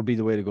think that would be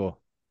the way to go.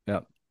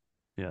 Yeah.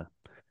 Yeah.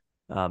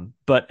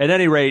 But at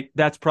any rate,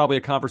 that's probably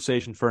a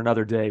conversation for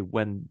another day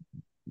when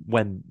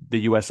the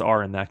US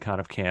are in that kind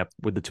of camp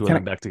with the two of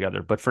them back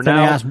together. But for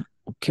now,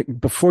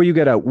 before you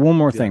get out, one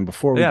more thing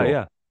before we go.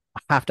 Yeah.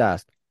 I have to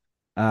ask.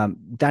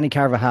 Danny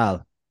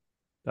Carvajal.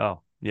 Oh,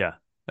 yeah.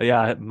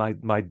 Yeah, my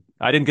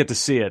I didn't get to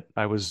see it.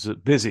 I was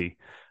busy.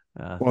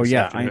 Well,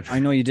 yeah, I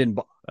know you didn't,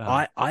 but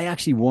I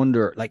actually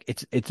wonder, like,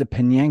 it's a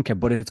Panenka,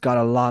 but it's got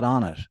a lot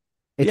on it.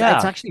 It's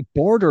actually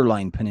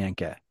borderline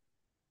Panenka.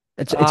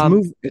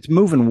 It's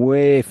moving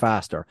way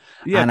faster.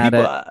 Yeah, and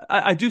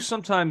I do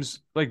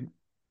sometimes, like,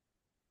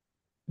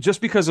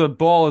 just because a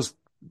ball is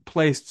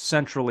placed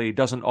centrally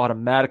doesn't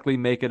automatically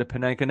make it a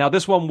Panenka. Now,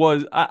 this one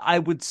was, I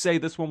would say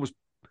this one was,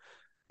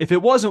 if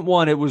it wasn't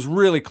one, it was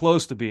really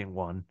close to being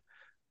one.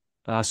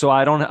 So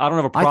I don't have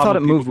a problem. I thought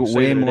it moved with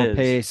way more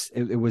pace.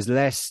 It was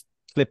less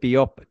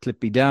clippy up,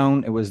 clippy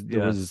down. It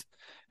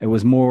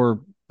was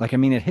more like, I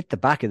mean, it hit the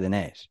back of the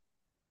net,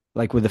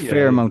 like with a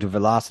fair amount of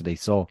velocity.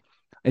 So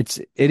it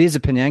is a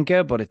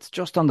Panenka, but it's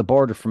just on the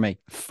border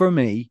for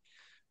me.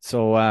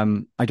 So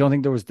I don't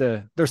think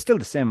there's still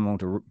the same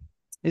amount of.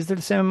 Is there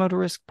the same amount of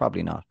risk?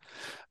 Probably not.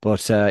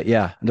 But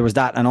yeah, there was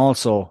that, and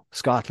also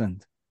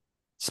Scotland,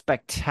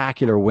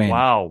 spectacular win.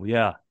 Wow,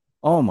 yeah.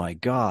 Oh my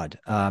God.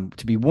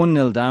 To be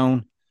 1-0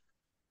 down,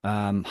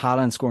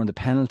 Haaland scoring the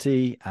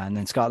penalty, and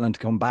then Scotland to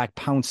come back,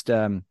 pounced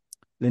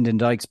Lyndon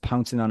Dykes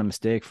pouncing on a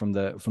mistake from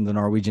the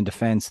Norwegian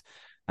defence,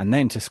 and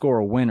then to score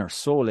a winner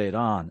so late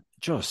on,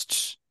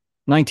 just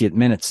 90th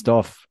minute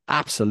stuff,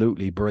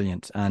 absolutely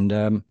brilliant.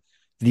 And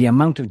the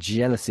amount of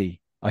jealousy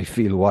I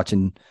feel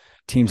watching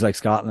teams like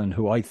Scotland,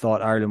 who I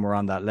thought Ireland were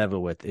on that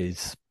level with,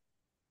 is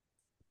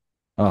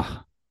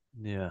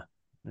yeah.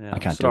 I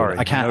can't do it.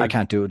 I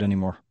can't do it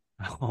anymore.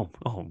 Oh,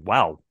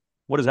 wow.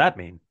 What does that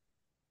mean?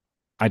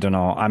 I don't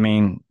know. I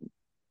mean,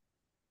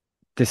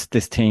 this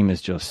team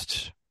is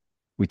just,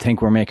 we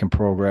think we're making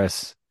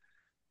progress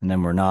and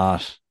then we're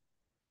not.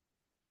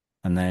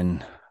 And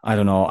then, I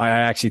don't know. I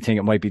actually think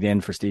it might be the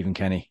end for Stephen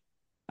Kenny.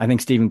 I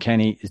think Stephen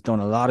Kenny has done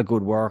a lot of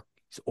good work.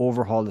 He's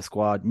overhauled the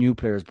squad, new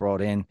players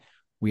brought in.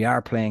 We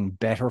are playing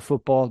better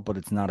football, but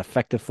it's not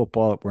effective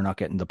football. We're not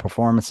getting the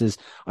performances.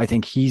 I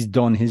think he's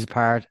done his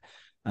part,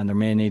 and there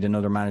may need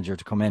another manager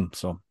to come in.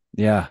 So,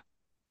 yeah.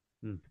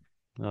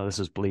 Oh, this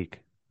is bleak.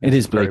 It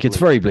is bleak. It's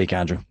very bleak,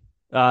 Andrew.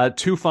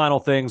 2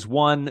 final things.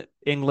 One,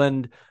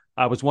 England.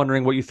 I was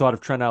wondering what you thought of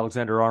Trent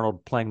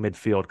Alexander-Arnold playing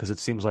midfield, because it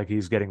seems like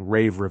he's getting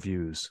rave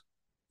reviews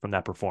from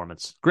that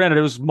performance. Granted,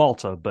 it was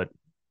Malta, but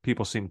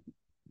people seem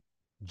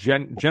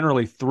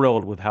generally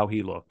thrilled with how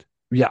he looked.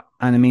 Yeah,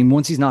 and I mean,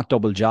 once he's not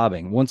double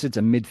jobbing, once it's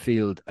a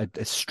midfield,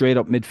 a straight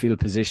up midfield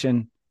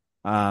position,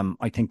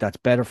 I think that's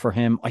better for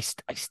him. I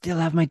still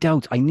have my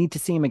doubts. I need to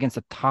see him against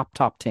a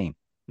top team.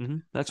 Mm-hmm.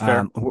 That's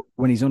fair.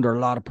 When he's under a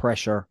lot of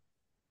pressure,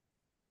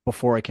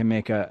 before I can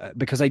make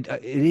because it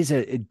is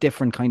a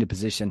different kind of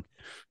position.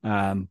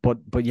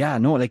 But yeah,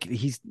 no, like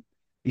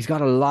He's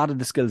got a lot of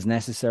the skills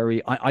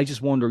necessary. I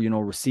just wonder,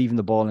 receiving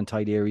the ball in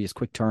tight areas,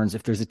 quick turns.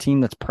 If there's a team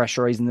that's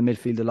pressurizing the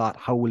midfield a lot,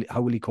 how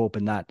will he cope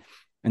in that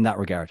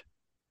regard?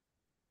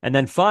 And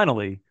then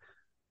finally,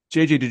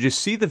 JJ, did you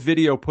see the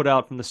video put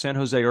out from the San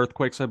Jose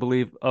Earthquakes, I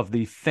believe, of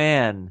the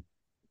fan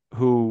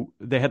who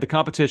they had the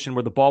competition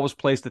where the ball was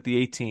placed at the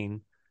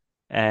 18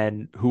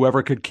 and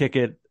whoever could kick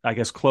it, I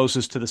guess,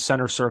 closest to the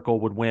center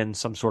circle would win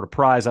some sort of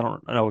prize. I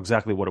don't know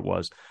exactly what it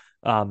was.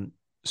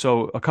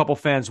 So a couple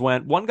fans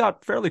went. One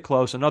got fairly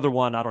close. Another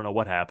one, I don't know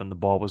what happened. The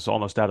ball was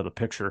almost out of the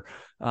picture.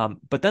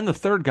 But then the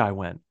third guy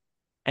went.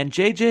 And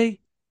JJ,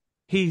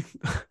 he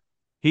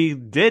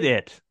did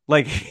it.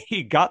 Like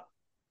he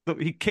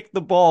kicked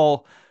the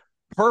ball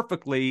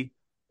perfectly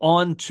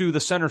onto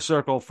the center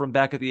circle from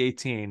back at the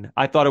 18.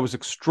 I thought it was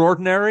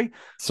extraordinary.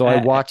 So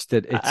I watched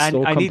it. It's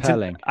so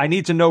compelling. I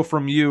need to know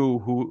from you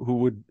who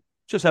would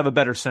just have a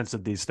better sense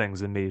of these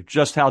things than me,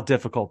 just how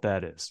difficult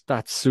that is.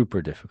 That's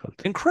super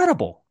difficult.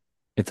 Incredible.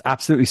 It's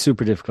absolutely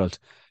super difficult.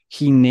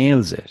 He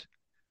nails it.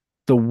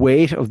 The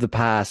weight of the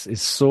pass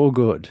is so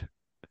good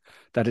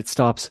that it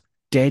stops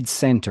dead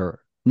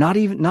center. Not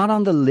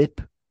on the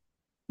lip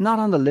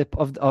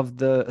of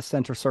the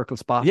center circle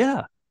spot.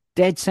 Yeah.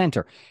 Dead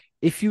center.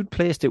 If you'd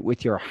placed it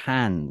with your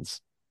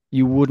hands,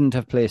 you wouldn't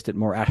have placed it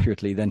more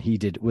accurately than he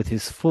did with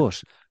his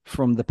foot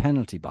from the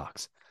penalty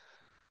box.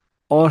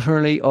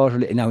 Utterly.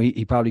 Now,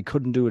 he probably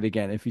couldn't do it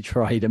again. If he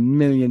tried a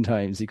million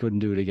times, he couldn't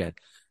do it again.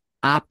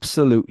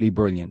 Absolutely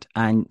brilliant.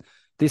 And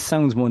this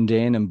sounds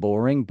mundane and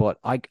boring, but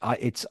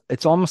it's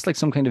almost like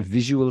some kind of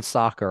visual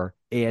soccer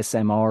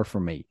ASMR for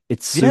me.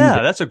 It's soothing.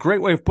 Yeah, that's a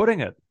great way of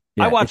putting it.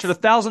 Yeah, I watched it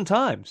 1,000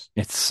 times.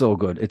 It's so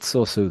good. It's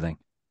so soothing.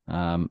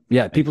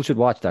 People should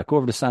watch that. Go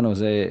over to San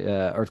Jose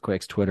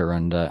Earthquakes Twitter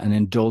and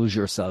indulge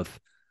yourself.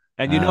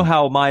 And you know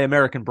how my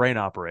American brain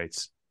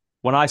operates.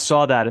 When I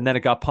saw that and then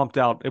it got pumped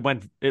out, it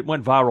went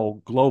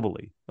viral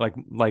globally.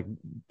 Like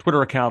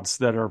Twitter accounts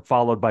that are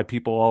followed by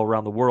people all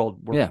around the world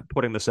were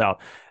putting this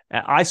out.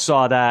 And I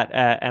saw that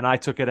and I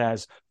took it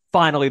as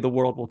finally the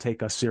world will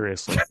take us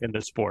seriously in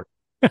this sport.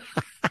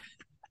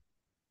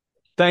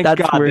 Thank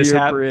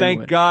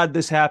God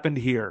this happened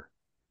here.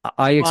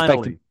 I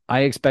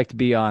expect to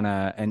be on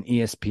an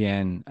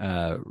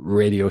ESPN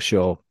radio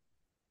show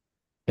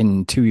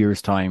in 2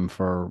 years' time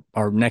or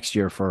next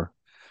year for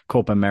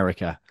Copa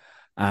America,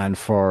 and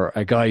for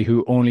a guy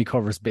who only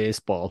covers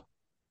baseball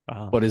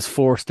but is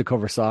forced to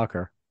cover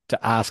soccer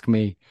to ask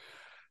me,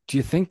 do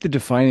you think the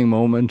defining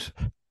moment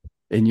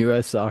in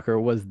US soccer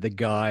was the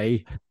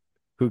guy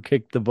who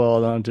kicked the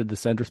ball onto the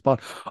center spot?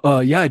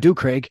 Yeah, I do,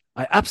 Craig.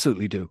 I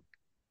absolutely do.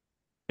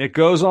 It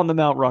goes on the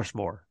Mount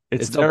Rushmore.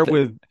 It's there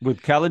with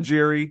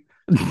Caligiuri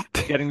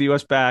getting the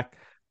U.S. back,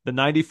 the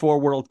 94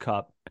 World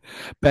Cup.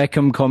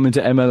 Beckham coming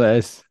to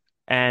MLS.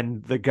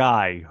 And the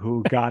guy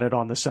who got it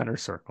on the center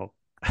circle.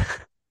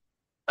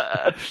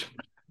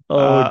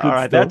 All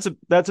right,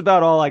 that's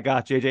about all I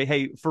got, JJ.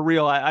 Hey, for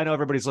real, I know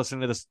everybody's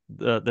listening to this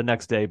the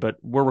next day, but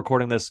we're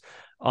recording this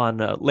on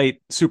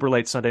super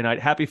late Sunday night.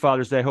 Happy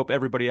Father's Day. Hope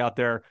everybody out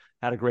there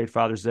had a great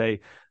Father's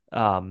Day.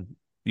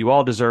 You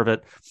all deserve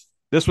it.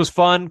 This was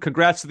fun.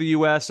 Congrats to the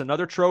U.S.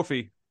 Another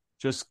trophy.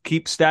 Just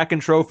keep stacking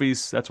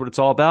trophies. That's what it's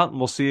all about. And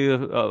we'll see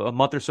a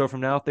month or so from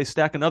now. If they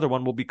stack another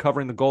one, we'll be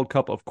covering the Gold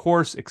Cup, of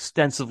course,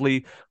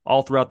 extensively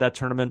all throughout that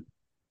tournament.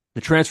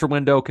 The transfer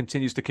window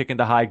continues to kick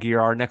into high gear.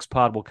 Our next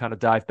pod will kind of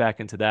dive back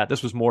into that.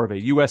 This was more of a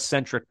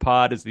U.S.-centric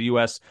pod as the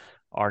U.S.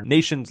 are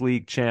Nations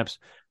League champs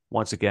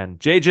once again.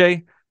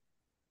 JJ,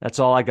 that's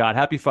all I got.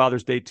 Happy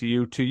Father's Day to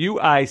you. To you,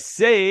 I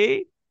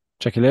say...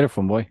 Check you later,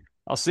 fun boy.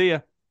 I'll see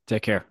you.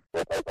 Take care.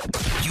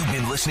 You've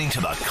been listening to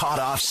the Caught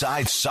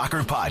Offside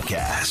Soccer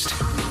Podcast.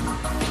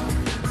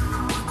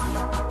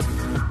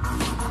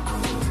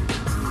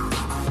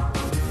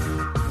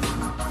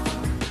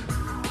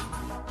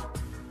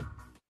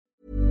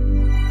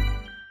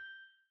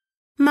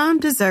 Mom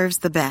deserves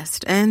the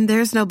best, and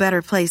there's no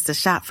better place to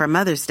shop for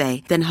Mother's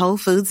Day than Whole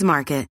Foods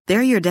Market.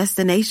 They're your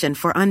destination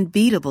for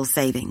unbeatable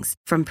savings,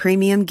 from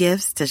premium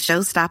gifts to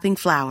show-stopping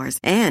flowers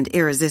and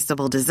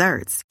irresistible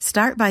desserts.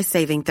 Start by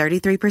saving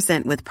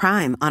 33% with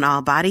Prime on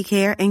all body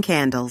care and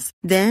candles.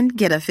 Then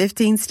get a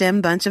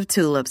 15-stem bunch of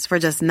tulips for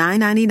just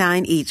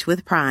 $9.99 each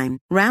with Prime.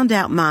 Round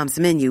out Mom's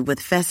menu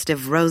with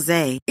festive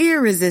rosé,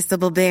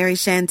 irresistible berry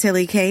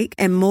chantilly cake,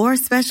 and more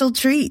special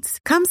treats.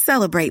 Come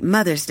celebrate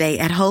Mother's Day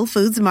at Whole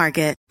Foods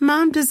Market.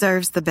 Mom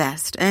deserves the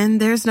best, and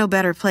there's no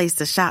better place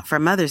to shop for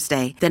Mother's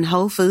Day than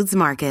Whole Foods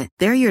Market.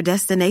 They're your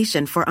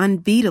destination for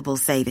unbeatable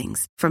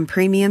savings, from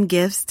premium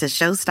gifts to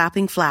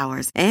show-stopping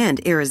flowers and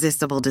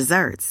irresistible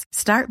desserts.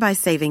 Start by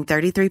saving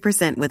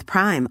 33% with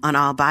Prime on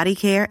all body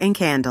care and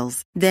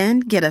candles. Then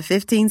get a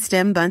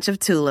 15-stem bunch of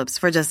tulips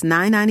for just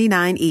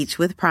 $9.99 each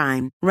with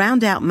Prime.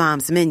 Round out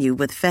Mom's menu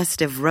with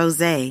festive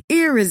rosé,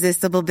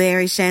 irresistible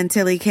berry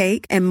chantilly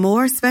cake, and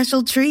more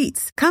special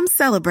treats. Come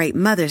celebrate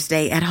Mother's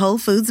Day at Whole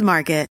Foods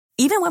Market.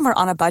 Even when we're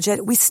on a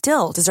budget, we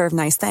still deserve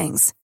nice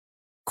things.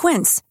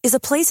 Quince is a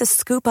place to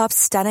scoop up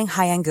stunning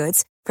high-end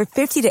goods for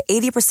 50 to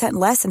 80%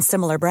 less than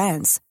similar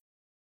brands.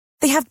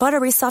 They have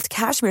buttery soft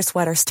cashmere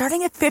sweaters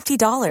starting at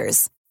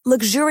 $50,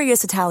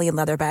 luxurious Italian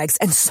leather bags,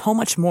 and so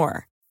much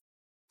more.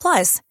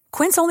 Plus,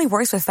 Quince only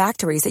works with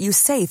factories that use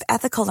safe,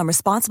 ethical, and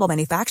responsible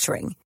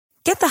manufacturing.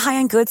 Get the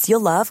high-end goods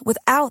you'll love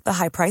without the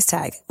high price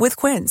tag with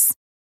Quince.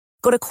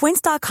 Go to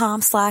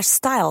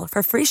quince.com/style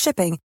for free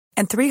shipping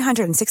and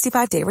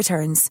 365-day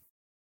returns.